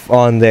stuff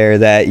on there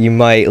that you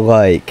might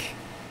like.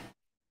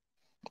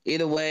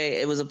 Either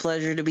way, it was a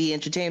pleasure to be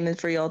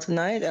entertainment for y'all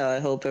tonight. I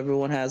hope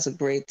everyone has a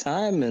great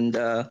time, and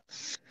good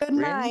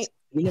night.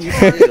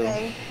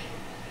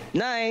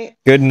 Night.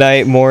 Good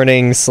night,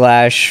 morning /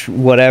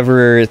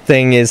 whatever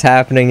thing is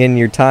happening in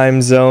your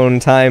time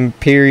zone, time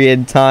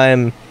period,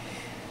 time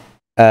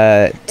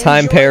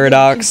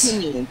paradox. The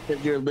continuance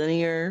of your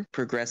linear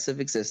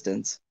progressive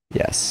existence.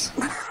 Yes.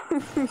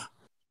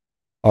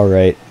 All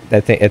right.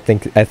 I think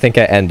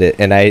I end it,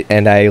 and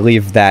I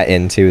leave that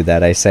in too.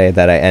 That I say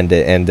that I end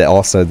it, and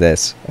also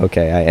this.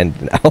 Okay, I end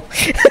it now.